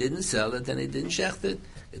hagnev, he didn't sell it and he didn't shecht it,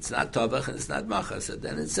 it's not tovach and it's not machar. So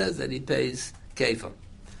then it says that he pays kefil.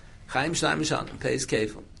 Chaim Shnayim Mishalem pays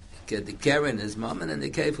kefil. The keren is mammon and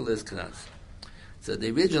the kefil is knas. So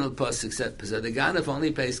the original pasuk said, so the ganef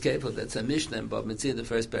only pays kefil. That's a mishnah in Bava Metzia, the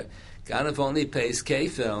first pair. Ganef only pays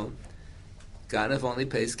kefil. Ganef only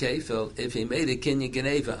pays kefil if he made a kinyan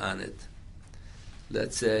geneva on it.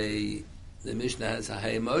 Let's say the mishnah has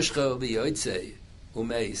hay moshcho v'yotzei.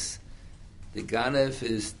 Umeis. The Ganef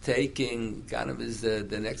is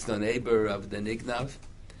the next door neighbor of the Nignav,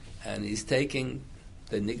 and he's taking,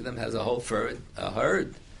 the Nignav has a whole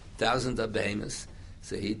herd, thousands of behemoths.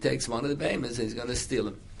 So he takes one of the behemoths and he's going to steal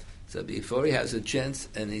him. So before he has a chance,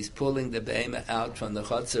 and he's pulling the behemoth out from the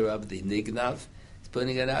chotzer of the Nignav, he's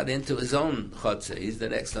putting it out into his own chotzer. He's the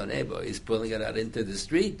next door neighbor. He's pulling it out into the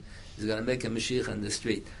street. He's going to make a Mashiach in the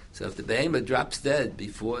street. So if the behemoth drops dead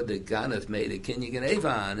before the Ganef made a kinyan geneva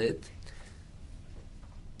on it,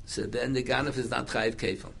 so then the Ganef is not Chayiv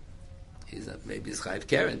Kefil. He's not, maybe he's Chayiv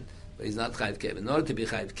Keren, but he's not Chayiv Kefil. In order to be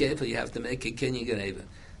Chayiv Kefil, you have to make a kinyan geneva.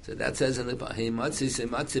 So that says in the Himatzi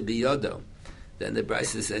Sematzi Biyodo. Then the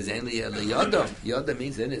Brisa says, Ainli Yodo. Yodo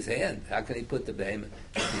means in his hand. How can he put the behemoth?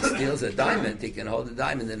 If he steals a diamond, he can hold a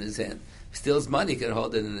diamond in his hand. If he steals money, he can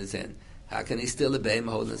hold it in his hand. How can he steal a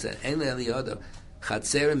behemoth holding his hand? Ainli Yodo. So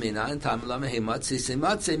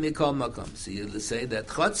you say that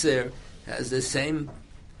Chotzer has the same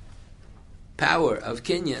power of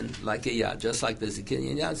Kinyan like a Yad, just like there's a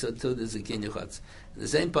Kinyan Yad, so too there's a Kinyan Chotzer. The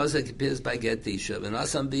same pasuk appears by Get Tisha.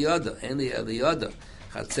 V'nasam biyodo, enli eliyodo.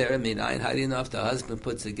 Chatzer minayin. How do you know if the husband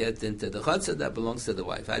puts a get into the Chotzer that belongs to the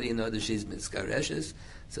wife? How do you know that she's miskareshes?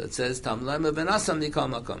 So it says Tam lema v'nasam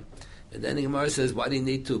mikol makom. And then the Gemara says, why do you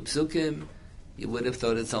need 2 psukim? You would have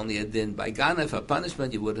thought it's only a din by ganef, a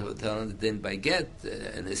punishment. You would have thought a din by get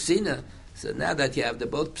and a sina. So now that you have the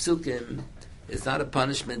both psukim, it's not a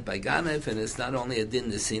punishment by ganef, and it's not only a din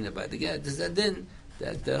the sina by the get. It's a din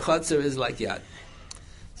that the chotzer is like yad.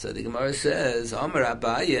 So the Gemara says, Amar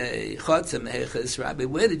Abaye, Chotzer Meheches, Rabbi,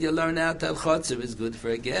 where did you learn out that Chotzer is good for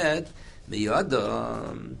a get?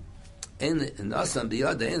 Miyada, in Asan,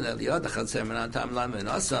 Biyada, in Eliyada, Chotzer Menan Tam Lam in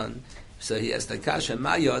Asan. So he has the kasha,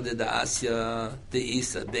 Ma Yada da Asya, the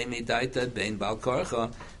Isa, Bein Midaita, Bein Bal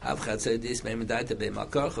Korcha, Av Chatzer Dis, Bein Midaita, Bein Bal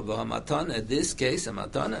Korcha, V'hamatana, in this case, a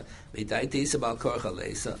Matana, Midaita Isa Bal Korcha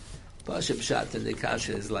Leisa. Pasha Pshat in the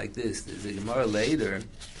kasha is like this. There's a Gemara later,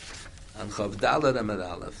 on Chav Dalet Amud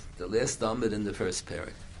Aleph, the last Amud in the first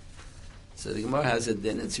parak. So the Gemara has it,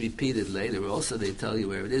 then it's repeated later. Also, they tell you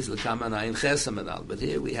where it is. L'kaman Ayin Ches Amud Aleph. But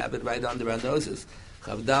here we have it right under our noses.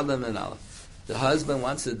 Chav Dalet Amud Aleph. The husband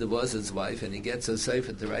wants to divorce his wife, and he gets a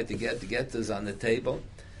sefer to write the get. The get is on the table,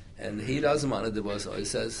 and he doesn't want to divorce her. He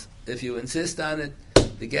says, if you insist on it,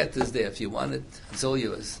 the get is there. If you want it, it's all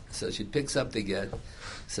yours. So she picks up the get.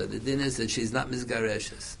 So the din is that she's not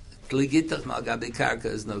misgareshes. Tligitach malgabi karka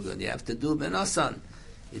is no good. You have to do ben asan.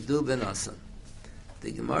 You do ben asan.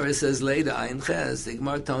 The Gemara says later, Ayin Ches, the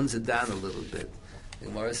Gemara tones it down a little bit. The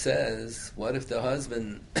Gemara says, what if the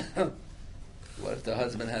husband has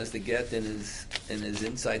the get in his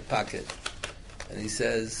inside pocket, and he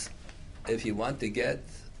says, if you want the get,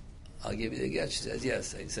 I'll give you the get. She says,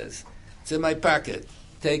 yes. And he says, it's in my pocket,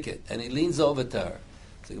 take it. And he leans over to her.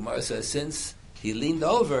 So the Gemara says, since he leaned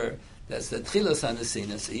over, that's the tchilas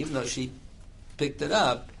hanesina. So even though she picked it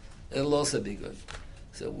up, it'll also be good.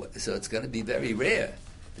 So it's going to be very rare,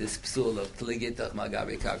 this psul of tligitach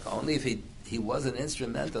magabi karka. Only if he wasn't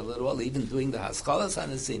instrumental at all, even doing the haschalas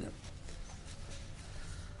hanesina.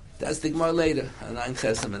 That's the Gemara later, on Ein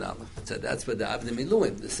Chesam and Allah. So that's what the Avnei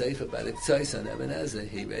Miluim, the Sefer by the Ktsois and Eben Ezer,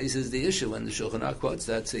 he raises the issue when the Shulchan Aruch quotes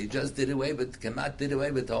that. So he just did away with, Kemat did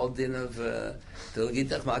away with the whole din of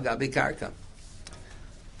Tilgitach Magabi Karka.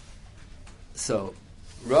 So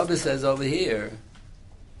Rabbi says over here,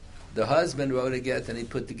 the husband wrote a get and he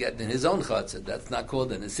put the get in his own chatzah. That's not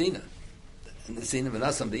called a Nesina. A Nesina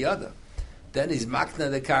v'nasam b'yada. Then he's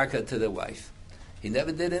makna the karka to the wife. He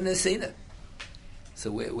never did a Nesina.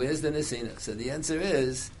 So where's the Nesina? So the answer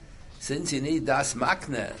is, since you need das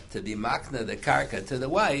makna to be makna the karka to the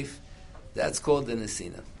wife, that's called the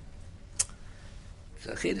Nesina. It's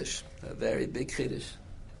a chiddush, a very big chiddush.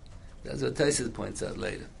 That's what Tosfos points out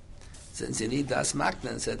later. Since you need das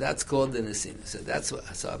makna, so that's called the Nesina. So that's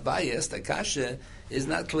what. So Abaye, the kasha is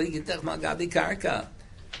not kligitech magabi karka.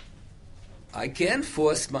 I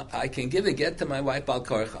can give a get to my wife al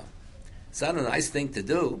korcha. It's not a nice thing to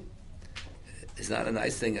do. It's not a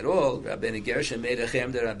nice thing at all. Rabbeinu Gershon made a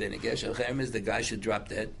cherem there. Rabbeinu Gershon, cherem is the guy should drop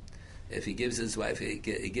dead. If he gives his wife, he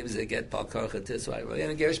gives a get pal karcha to his wife.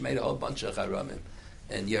 Rabbeinu Gershon made a whole bunch of charamim.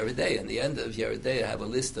 And Yeridei, in the end of Yeridei, I have a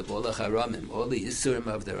list of all the charamim, all the isurim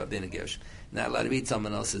of the Rabbeinu Gershon. Not allowed to read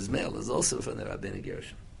someone else's mail is also from the Rabbeinu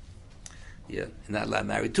Gershon. Yeah, not allowed to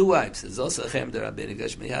marry two wives. There's also a cherem there, Rabbeinu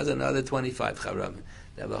Gershon. He has another 25 charamim.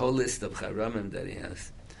 They have a whole list of charamim that he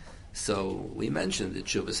has. So we mentioned that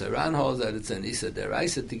Shuvas Haran holds that it's an Isa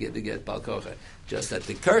Deraisa to give the get Bal Kocha. Just that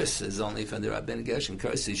the curse is only from the Rabbeinu Gershon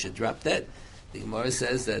curse, he should drop dead. The Gemara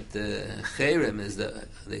says that the Cherem is the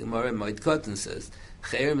Gemara Moed Katan says,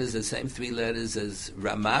 Cherem is the same three letters as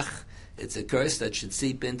Ramach. It's a curse that should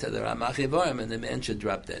seep into the Ramach Yevorim and the man should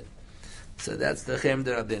drop dead. So that's the Cherem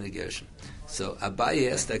de Rabbeinu Gershon. So Abaye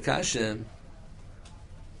asked Akasha,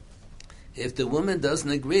 if the woman doesn't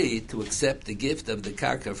agree to accept the gift of the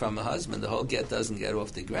karka from her husband, the whole get doesn't get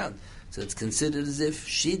off the ground. So it's considered as if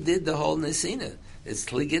she did the whole nesina. It's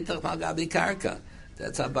tligitach magabi karka.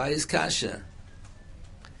 That's Abaye's kasha.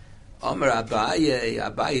 Omer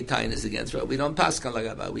Abaye tying is against Rabbi. We don't paskan like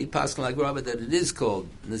Abaye. We paskan like Rabbi that it is called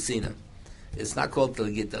nesina. It's not called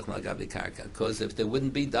tligitach magabi karka, because if there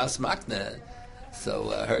wouldn't be das makna, so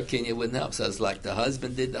her kinya wouldn't help. So it's like the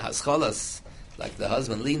husband did the hascholas. Like the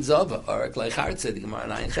husband leans over, or like Hartzeh, the Gemara in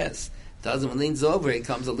Ayin Ches. The husband leans over, he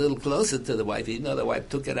comes a little closer to the wife, even though the wife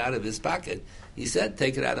took it out of his pocket. He said,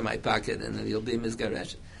 take it out of my pocket, and then you'll be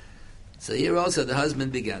misgaresh. So here also the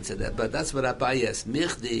husband began to that, but that's what Abaye is.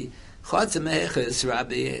 Michdi, Chotzer Meheches,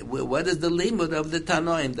 Rabbi, what is the limud of the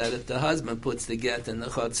Tanoim, that if the husband puts the get in the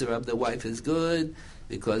Chotzer of the wife is good,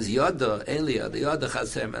 because Yoda, Elia, the Yoda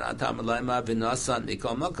Chaser, and Atam Alayma, Vinasan,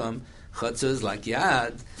 Mikom Makom, Chotzer is like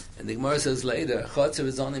Yad, and the Gemara says later, Chotzer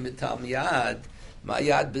is only mitam yad, ma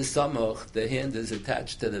yad b'samoch, the hand is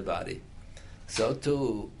attached to the body. So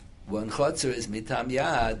too, when Chotzer is mitam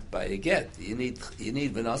yad, by a get, you need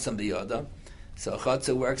v'nosam b'yoda. So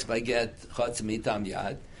Chotzer works by get, Chotzer mitam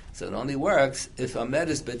yad. So it only works if Amed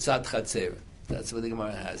is b'tzad chatzer. That's what the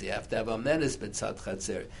Gemara has. You have to have Amed is b'tzad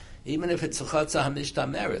chatzer. Even if it's a Chotzer hamishta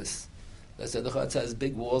meres. That's why the Chotzer has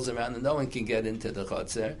big walls around and no one can get into the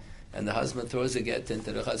Chotzer. and the husband throws a get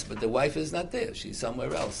into the chutzah, but the wife is not there. She's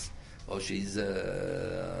somewhere else, or she's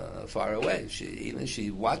far away.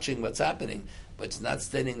 She's watching what's happening, but she's not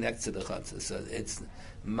standing next to the chutzah. So it's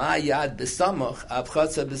ma yad b'samach av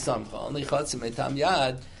chutzah b'samach. Only chutzah metam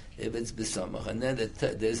yad if it's b'samach. And then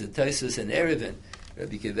there's a Tosfos in Eruvin,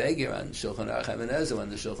 Rabbi Akiva Eiger on Shulchan Aruch Ebenezer, when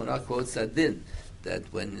the Shulchan Aruch quotes that din, that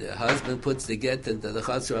when the husband puts the get into the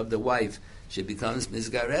chutzah of the wife, she becomes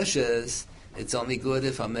misgareshes. It's only good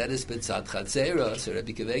if Ameres b'tzad chatzera. So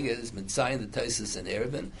Rabbi Akiva Eiger is mitzayin the Tosfos in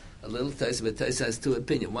Eruvin. A little Tosfos, but Tosfos has two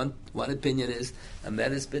opinions. One opinion is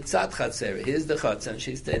Ameres b'tzad chatzera. Here's the chutzah, and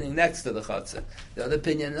she's standing next to the chutzah. The other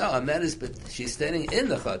opinion, no, Ameres, but she's standing in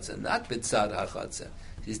the chutzah, not b'tzad ha-chutzah.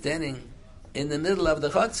 She's standing in the middle of the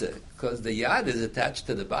chutzah, because the yad is attached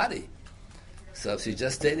to the body. So if she's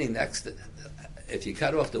just standing next to, if you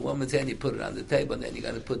cut off the woman's hand, you put it on the table, and then you're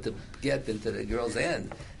going to put the get into the girl's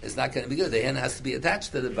hand, it's not going to be good. The hand has to be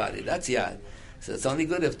attached to the body. That's yad. So it's only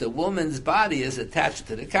good if the woman's body is attached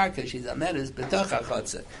to the karka. She's ameres b'toch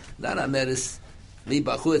ha-chutzah, not ameres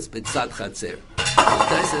mi-bachutz b'tzad chatzer.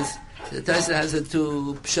 The Tosfos has the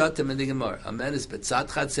two pshatim in the Gemara. Ameres b'tzad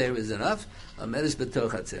chatzer is enough. Ameres b'toch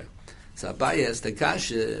chatzer. So Abaye has the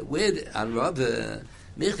kasha, where on Rav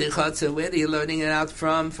Michti Chatzah, where are you learning it out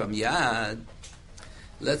from? From Yad.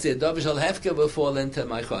 Let's say Dovish al Hefker will fall into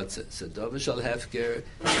my Chatzah. So Dovish al Hefker,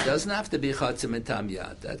 it doesn't have to be Chatzah mitam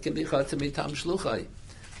Yad. That can be Chatzah mitam Shluchai.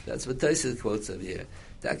 That's what Tosfos quotes over here.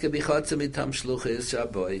 That can be Chatzah mitam Shluchai is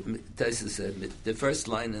Shaboy. Tosfos said, the first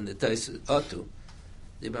line in the Tosfos, Otu.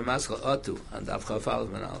 The B'maskal Otu, and Av Chafal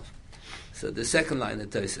Manalf. So the second line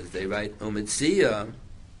of Tosfos, they write, Umitziyah,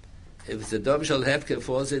 if the Dovish al Hefker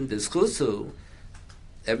falls in this Chusu,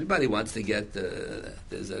 everybody wants to get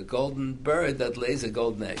there's a golden bird that lays a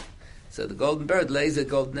golden egg. So the golden bird lays a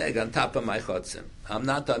golden egg on top of my chotzim. I'm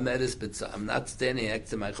not ameres b'tzad. I'm not standing next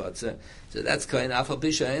to my chotzim. So that's kohen afal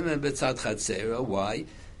b'shayim and b'tzad chatzera. Why?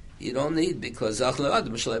 You don't need, because Zachlad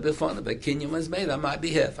Mishlei B'fana, but Kinyan was made on my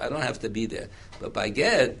behalf. I don't have to be there. But by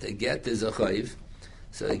get, the get is a chayiv.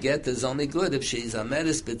 So the get is only good if she's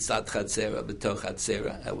ameres b'tzad chatzera, b'toch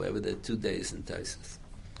chatzera. However, there are 2 days in Tosfos.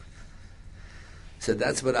 So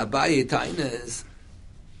that's what Abaye Taina is.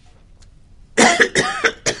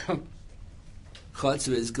 Chatzah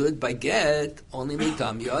is good by get, only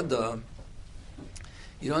mitam yada.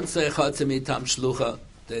 You don't say chatzah mitam shlucha,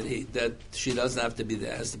 that she doesn't have to be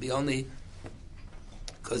there. It has to be only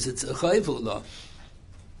because it's a chayvula.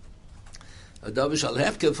 A Dovish al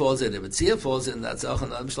Hefker falls in, if a tzir falls in, that's auch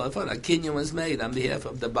an Abishlafon. A kinyan was made on behalf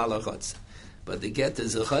of the balachotz. But the get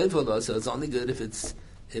is a chayvula, so it's only good if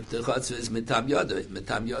the chatzah is mitam yada.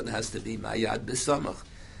 Mitam yada has to be mayad b'samach.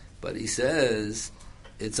 But he says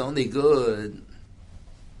it's only good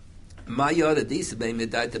mayada disa bein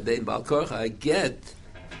midaita bein balkorcha. I get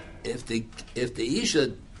if the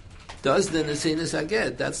isha does the nesinas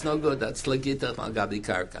aget, that's no good. That's lagitach al gabi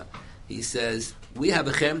karka. He says we have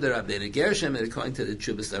a chem derabin a gershom, and according to the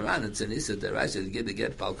Chubas Aran, it's an isa deraisa to give the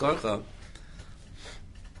get balkorcha.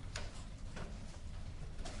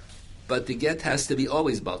 But the get has to be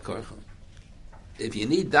always balkorcha. If you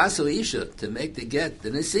need dasu isha to make the get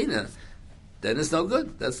the nesina, then it's no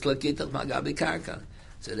good. That's lagitach magabi karka.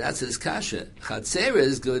 So that's his kasha. Chatzera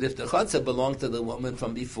is good if the chatzah belonged to the woman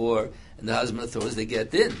from before, and the husband throws the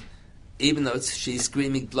get in. Even though she's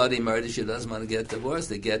screaming bloody murder, she doesn't want to get divorced,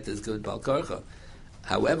 the get is good balkorcha.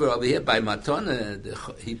 However, over here by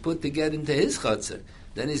matona, he put the get into his chatzah.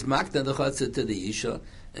 Then he's makna the chatzah to the isha,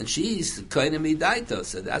 and she's kind of midaita.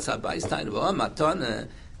 So that's how by time. Oh, matona,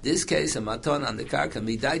 this case, a matona on the karka,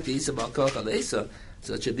 midaita isa balkorcha leisa.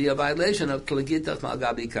 So it should be a violation of klagitach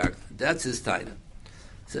malgabi karka. That's his taina.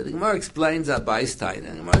 So the Gemara explains Abai's taina.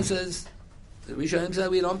 The Gemara says, the Rishonim said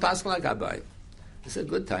we don't pass like Abai. It's a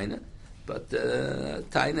good taina, but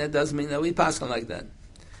taina doesn't mean that we pass like that.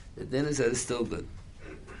 The dinner says it's still good.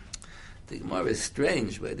 The Gemara is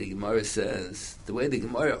strange, where the Gemara says, the way the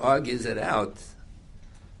Gemara argues it out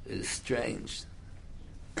is strange.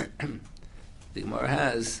 The Gemara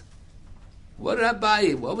has, what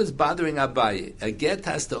was bothering Abai? A get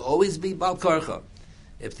has to always be balkorcha.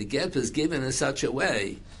 If the get was given in such a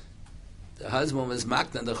way, the husband was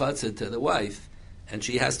makna the chatzah to the wife, and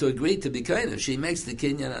she has to agree to be kind of. She makes the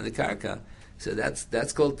kinyan on the karka, so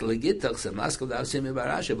that's called legitach. So maskal da'asimi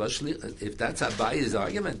barasha. If that's Abayi's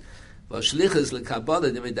argument, v'shlichus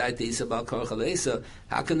lekabbalah demidaita isa bal korcha leisa.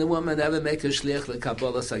 How can the woman ever make a shlich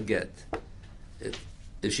lekabbalah saget?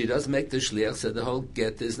 If she doesn't make the shlich, so the whole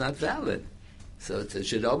get is not valid. So it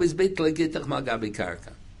should always be legitach magabi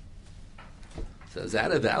karka. So is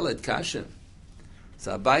that a valid kasha?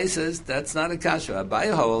 So Abai says that's not a kasha.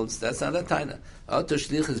 Abai holds that's not a taina. Auto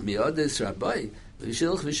shlichus miodis rabbi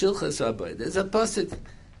v'shilchas rabbi. There's a pasuk.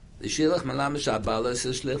 V'shilach malamish abala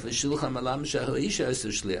shlich v'shilcha malamish ha'isha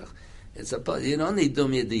shlich. It's a you don't need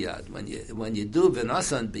dumi diyad. When you do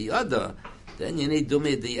v'nasan biyada, then you need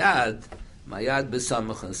dumi diyad, mayad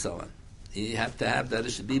b'samach and so on. You have to have that. It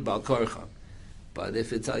should be bal korcha. But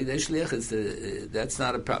if it's al shlich, that's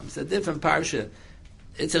not a problem. It's a different parsha.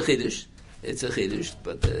 It's a chiddush. It's a chiddush,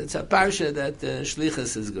 but it's a parsha that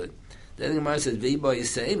shlichus is good. Then the Gemara says, "V'bo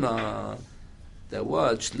yisema that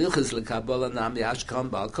what shlichus lekabala nam yashkam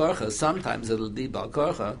bal korcha. Sometimes it'll be bal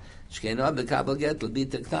korcha. Shkeina bekabel get it'll be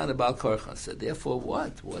tektana bal korcha. So therefore,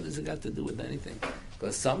 what? What does it got to do with anything?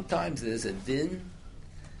 Because sometimes there's a din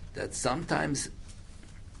that sometimes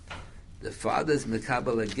the father's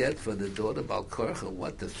mekabel get for the daughter bal korcha.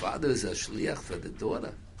 What the father is a shliach for the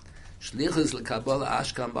daughter. Shlichus lekabala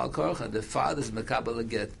ashkam bal korcha. The father's mekabel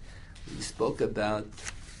get. We spoke about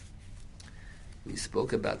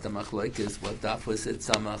the machloikis. What daf was it?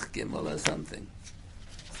 Samach Gimel or something?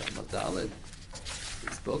 Samach Daled.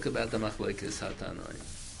 We spoke about the machloikis hatanoi.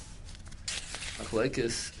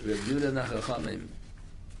 Machloikis Reb Yehuda nachachamim.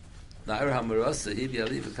 Nair hamarasa hiv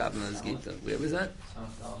yali v'kablan gita. Where was that?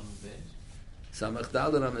 Samach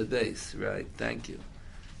Daled on the base. Right. Thank you.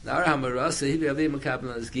 Nair hamarasa hiv yali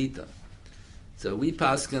v'kablan gita. So we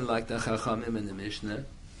paskin like the chachamim in the Mishnah.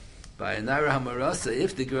 By a Naira Hamarasa,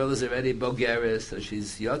 if the girl is already Bogeres, so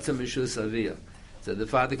she's Yotza Mishus Aviyah, so the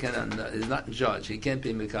father is not in charge, he can't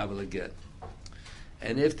be Mekabel get.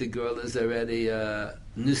 And if the girl is already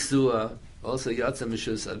Nisua, also Yotza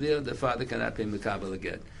Mishus Aviyah, the father cannot be Mekabel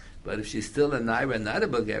get. But if she's still a Naira, not a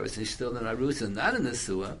Bogeres, she's still an Arusa, not a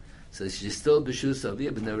Nisua, so she's still Bishus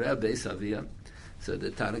Aviyah, but Nereh Beis Aviyah. So the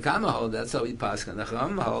Tanakama hold, that's how we pass. The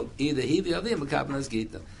Chacham hold, either he be Aviyah, Mekabel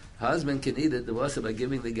Gita. Husband can either divorce her by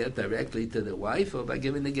giving the get directly to the wife or by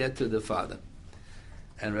giving the get to the father.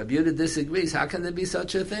 And Rabbi Yehuda disagrees. How can there be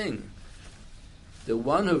such a thing? The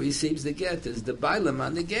one who receives the get is the bailam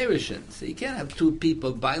on the gerushin. So you can't have two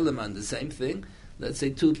people bailam on the same thing. Let's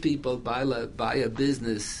say two people buy a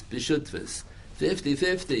business, bishutvis,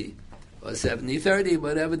 50-50 or 70-30,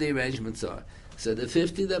 whatever the arrangements are. So the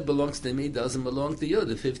 50 that belongs to me doesn't belong to you.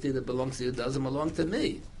 The 50 that belongs to you doesn't belong to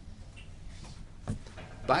me.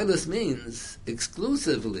 Bailas means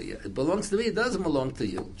exclusively. It belongs to me, it doesn't belong to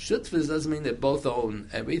you. Shutfis doesn't mean they both own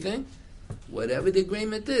everything. Whatever the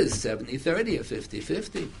agreement is, 70-30 or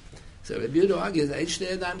 50-50. So Rabbi Yehuda argues,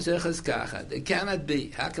 there cannot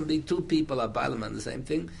be. How can be two people are bailam on the same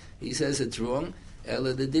thing? He says it's wrong.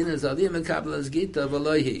 Only the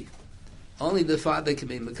father can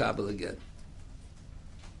be mekabel again.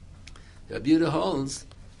 Rabbi Yehuda holds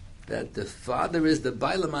that the father is the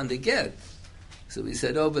bailam on the get. So we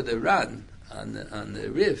said over the Ran on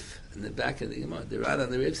the Rif in the back of the Gemara. The Ran on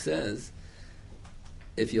the Rif says,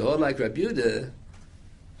 if you hold like Rabbi Yehuda,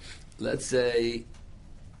 let's say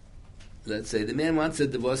the man wants to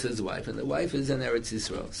divorce his wife, and the wife is in Eretz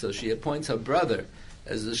Yisrael, so she appoints her brother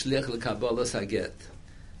as the shliach l'kabolas haget.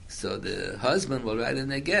 So the husband will write in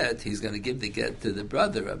the get. He's going to give the get to the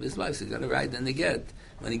brother of his wife. So he's going to write in the get.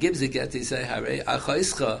 When he gives the get, he say, "Harei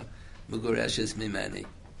achaischa megureshes mimeni."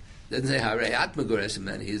 Doesn't say Harei at megureshes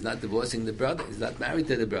mimeni. He's not divorcing the brother. He's not married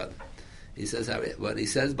to the brother. He says what he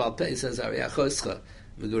says balpeh. He says Harei achaischa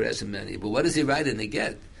megureshes mimeni. But what does he write in the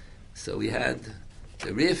get? So we had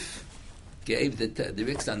the Rif gave the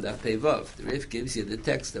Rif on the Pevov. The Rif gives you the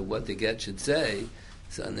text of what the get should say.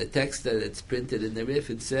 So in the text that it's printed in the Rif,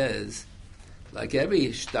 it says, like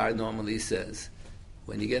every shtar normally says,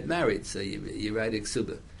 when you get married, so you write a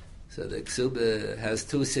ksuba. So the ksuba has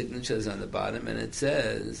two signatures on the bottom, and it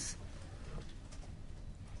says,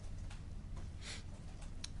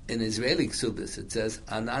 in Israeli ksubas, it says,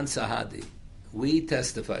 Anan Sahadi. We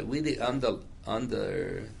testify, we the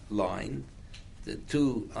underline, the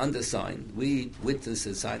two undersigned, we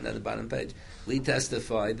witnesses signed on the bottom page, we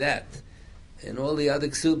testify that. And all the other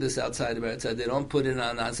ksubas outside of Eretz, they don't put it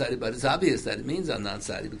on non-sadi, but it's obvious that it means on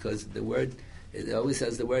non-sadi because the word, it always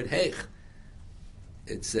says the word heich.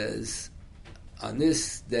 It says, on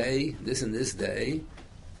this day, this and this day,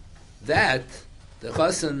 that the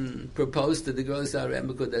chassan proposed to the girl,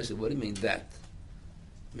 what do you mean that?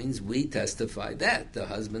 It means we testify that the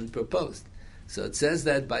husband proposed. So it says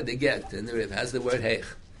that by the get, and it has the word heich.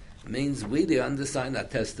 It means we, the undersigned, are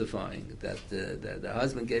testifying that the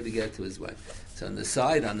husband gave a get to his wife. So on the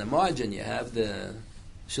side, on the margin, you have the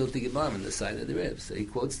Shulti Gemara on the side of the Rib. So he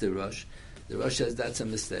quotes the Rosh. The Rosh says that's a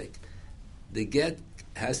mistake. The get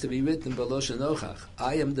has to be written below Shenochach.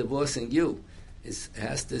 I am divorcing you. It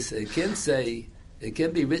can't say It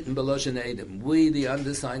can be written Beloshen Edom. We, the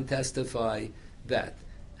undersigned, testify that.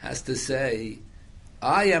 Has to say,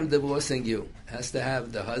 I am divorcing you. Has to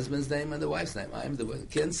have the husband's name and the wife's name. I am divorcing.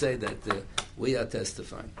 Can't say that we are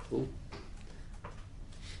testifying. Ooh.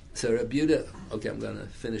 So Rabbi Yehuda, okay, I'm going to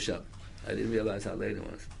finish up. I didn't realize how late it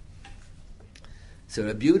was. So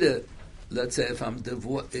Rabbi Yehuda, let's say if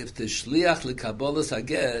the shliach l'kabolas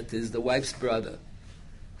haget is the wife's brother,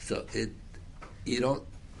 so you don't.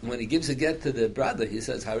 When he gives a get to the brother, he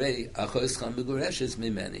says Harei achoscha megureshes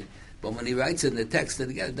mimeni. But when he writes in the text of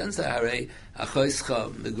the get, it doesn't say Harei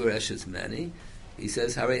achoscha megureshes meni. He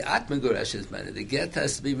says Harei at megureshes meni. The get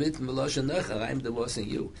has to be written b'loshen nocha. I'm divorcing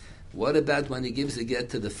you. What about when he gives a get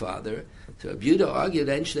to the father? So Rabbi Yehuda argued,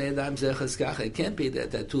 it can't be that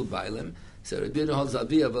there are two bailim. So Rabbi Yehuda holds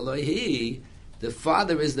Aviyah v'lohi. The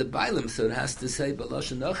father is the bailim, so it has to say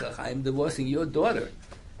b'loshen nochach. I am divorcing your daughter.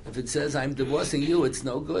 If it says I'm divorcing you, it's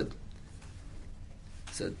no good.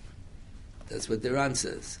 So that's what the Ran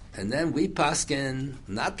says. And then we paskin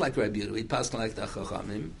not like Rabbi Yehuda. We paskin like the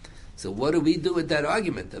Chachamim. So what do we do with that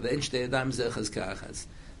argument of Ein Shtei Adam Zechas Kachas?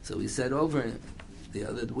 So we said over the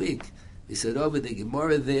other week, we said over the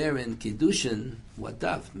Gemara there in Kiddushin, what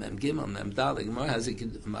daf? Mem Gimel, Mem Dal. The Gemara has a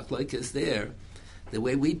machlokes there. The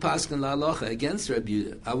way we paskin la halacha against Rabbi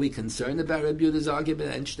Yehuda, are we concerned about Rabbi Yehuda's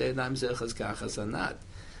argument Ein Shtei Adam Zechas Kachas or not?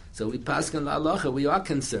 So we paskin la halacha, we are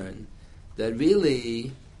concerned that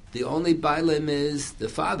really the only bailim is the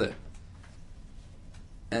father.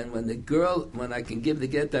 And when I can give the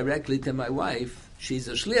get directly to my wife, she's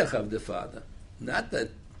a shliach of the father. Not that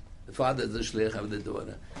the father is the shliach of the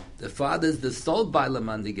daughter. The father is the sole bailam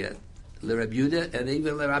on the get. Le Rabbi Yehuda and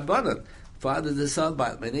even Le Rabbanan. Father is the sole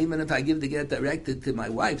bailam. And even if I give the get directed to my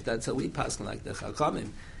wife, that's how we paskin like the Chachamim.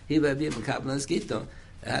 He will be Mekablan Gito.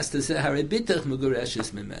 It has to say Harei bitach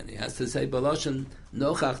megureshes mimeni. It has to say Beloshen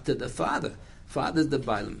nochach to the father. Father's the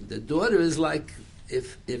bailam. The daughter is like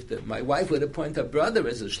if my wife would appoint her brother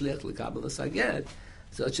as a shliach l'kabalas haget,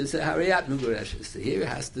 so it should say Harei megureshes. So here it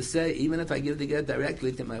has to say, even if I give the get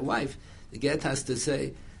directly to my wife, the get has to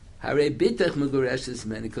say Harei bitach megureshes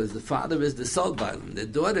mimeni, because the father is the sole bailam. The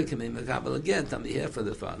daughter can be mekabel get on behalf of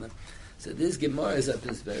the father. So this Gemara is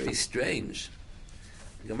very strange.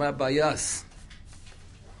 Gemara Bayas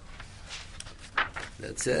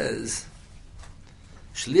that says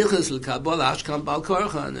shlichus l'kabol ashkan bal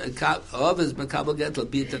korcha and of is mekabel get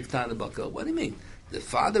l'bita ktana bal korcha. What do you mean? The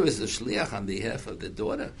father is the shliach on behalf of the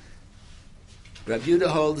daughter. Rabbi Yehuda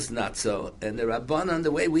holds not so, and the Rabbanan,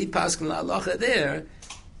 the way we paskin la halacha there,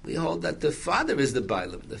 we hold that the father is the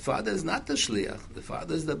bailim. The father is not the shliach. The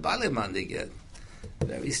father is the bailim on the get.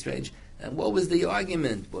 Very strange. And what was the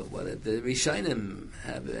argument? What the Rishonim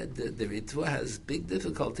have? The Ritva has big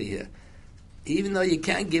difficulty here. Even though you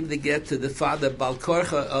can't give the get to the father,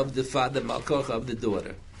 balkorcha of the father, balkorcha of the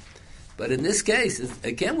daughter. But in this case,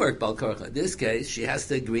 it can work balkorcha. In this case, she has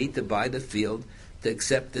to agree to buy the field, to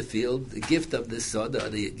accept the field, the gift of the soda,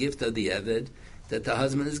 the gift of the eved that the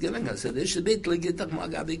husband is giving her. So this should be tligitach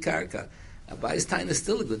magabi karka. Abayis taina is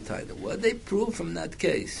still a good taina. What they prove from that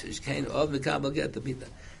case, they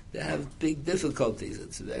have big difficulties.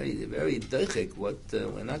 It's very, very doichik.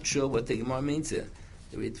 We're not sure what the Gemara means here.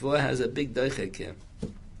 The Ritva has a big doichik here.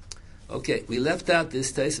 Okay, we left out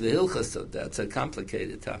this taste of the hilchas, so that's a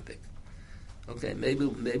complicated topic. Okay, maybe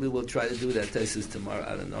we'll try to do that taste tomorrow.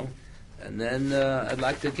 I don't know. And then I'd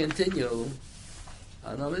like to continue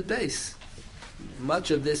on Amid Beis.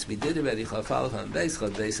 Much of this we did already. Chaf Aleph and Beis, Chaf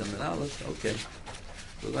Beis and Aleph. Okay,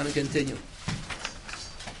 we're going to continue.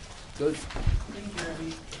 Good.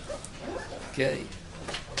 Okay.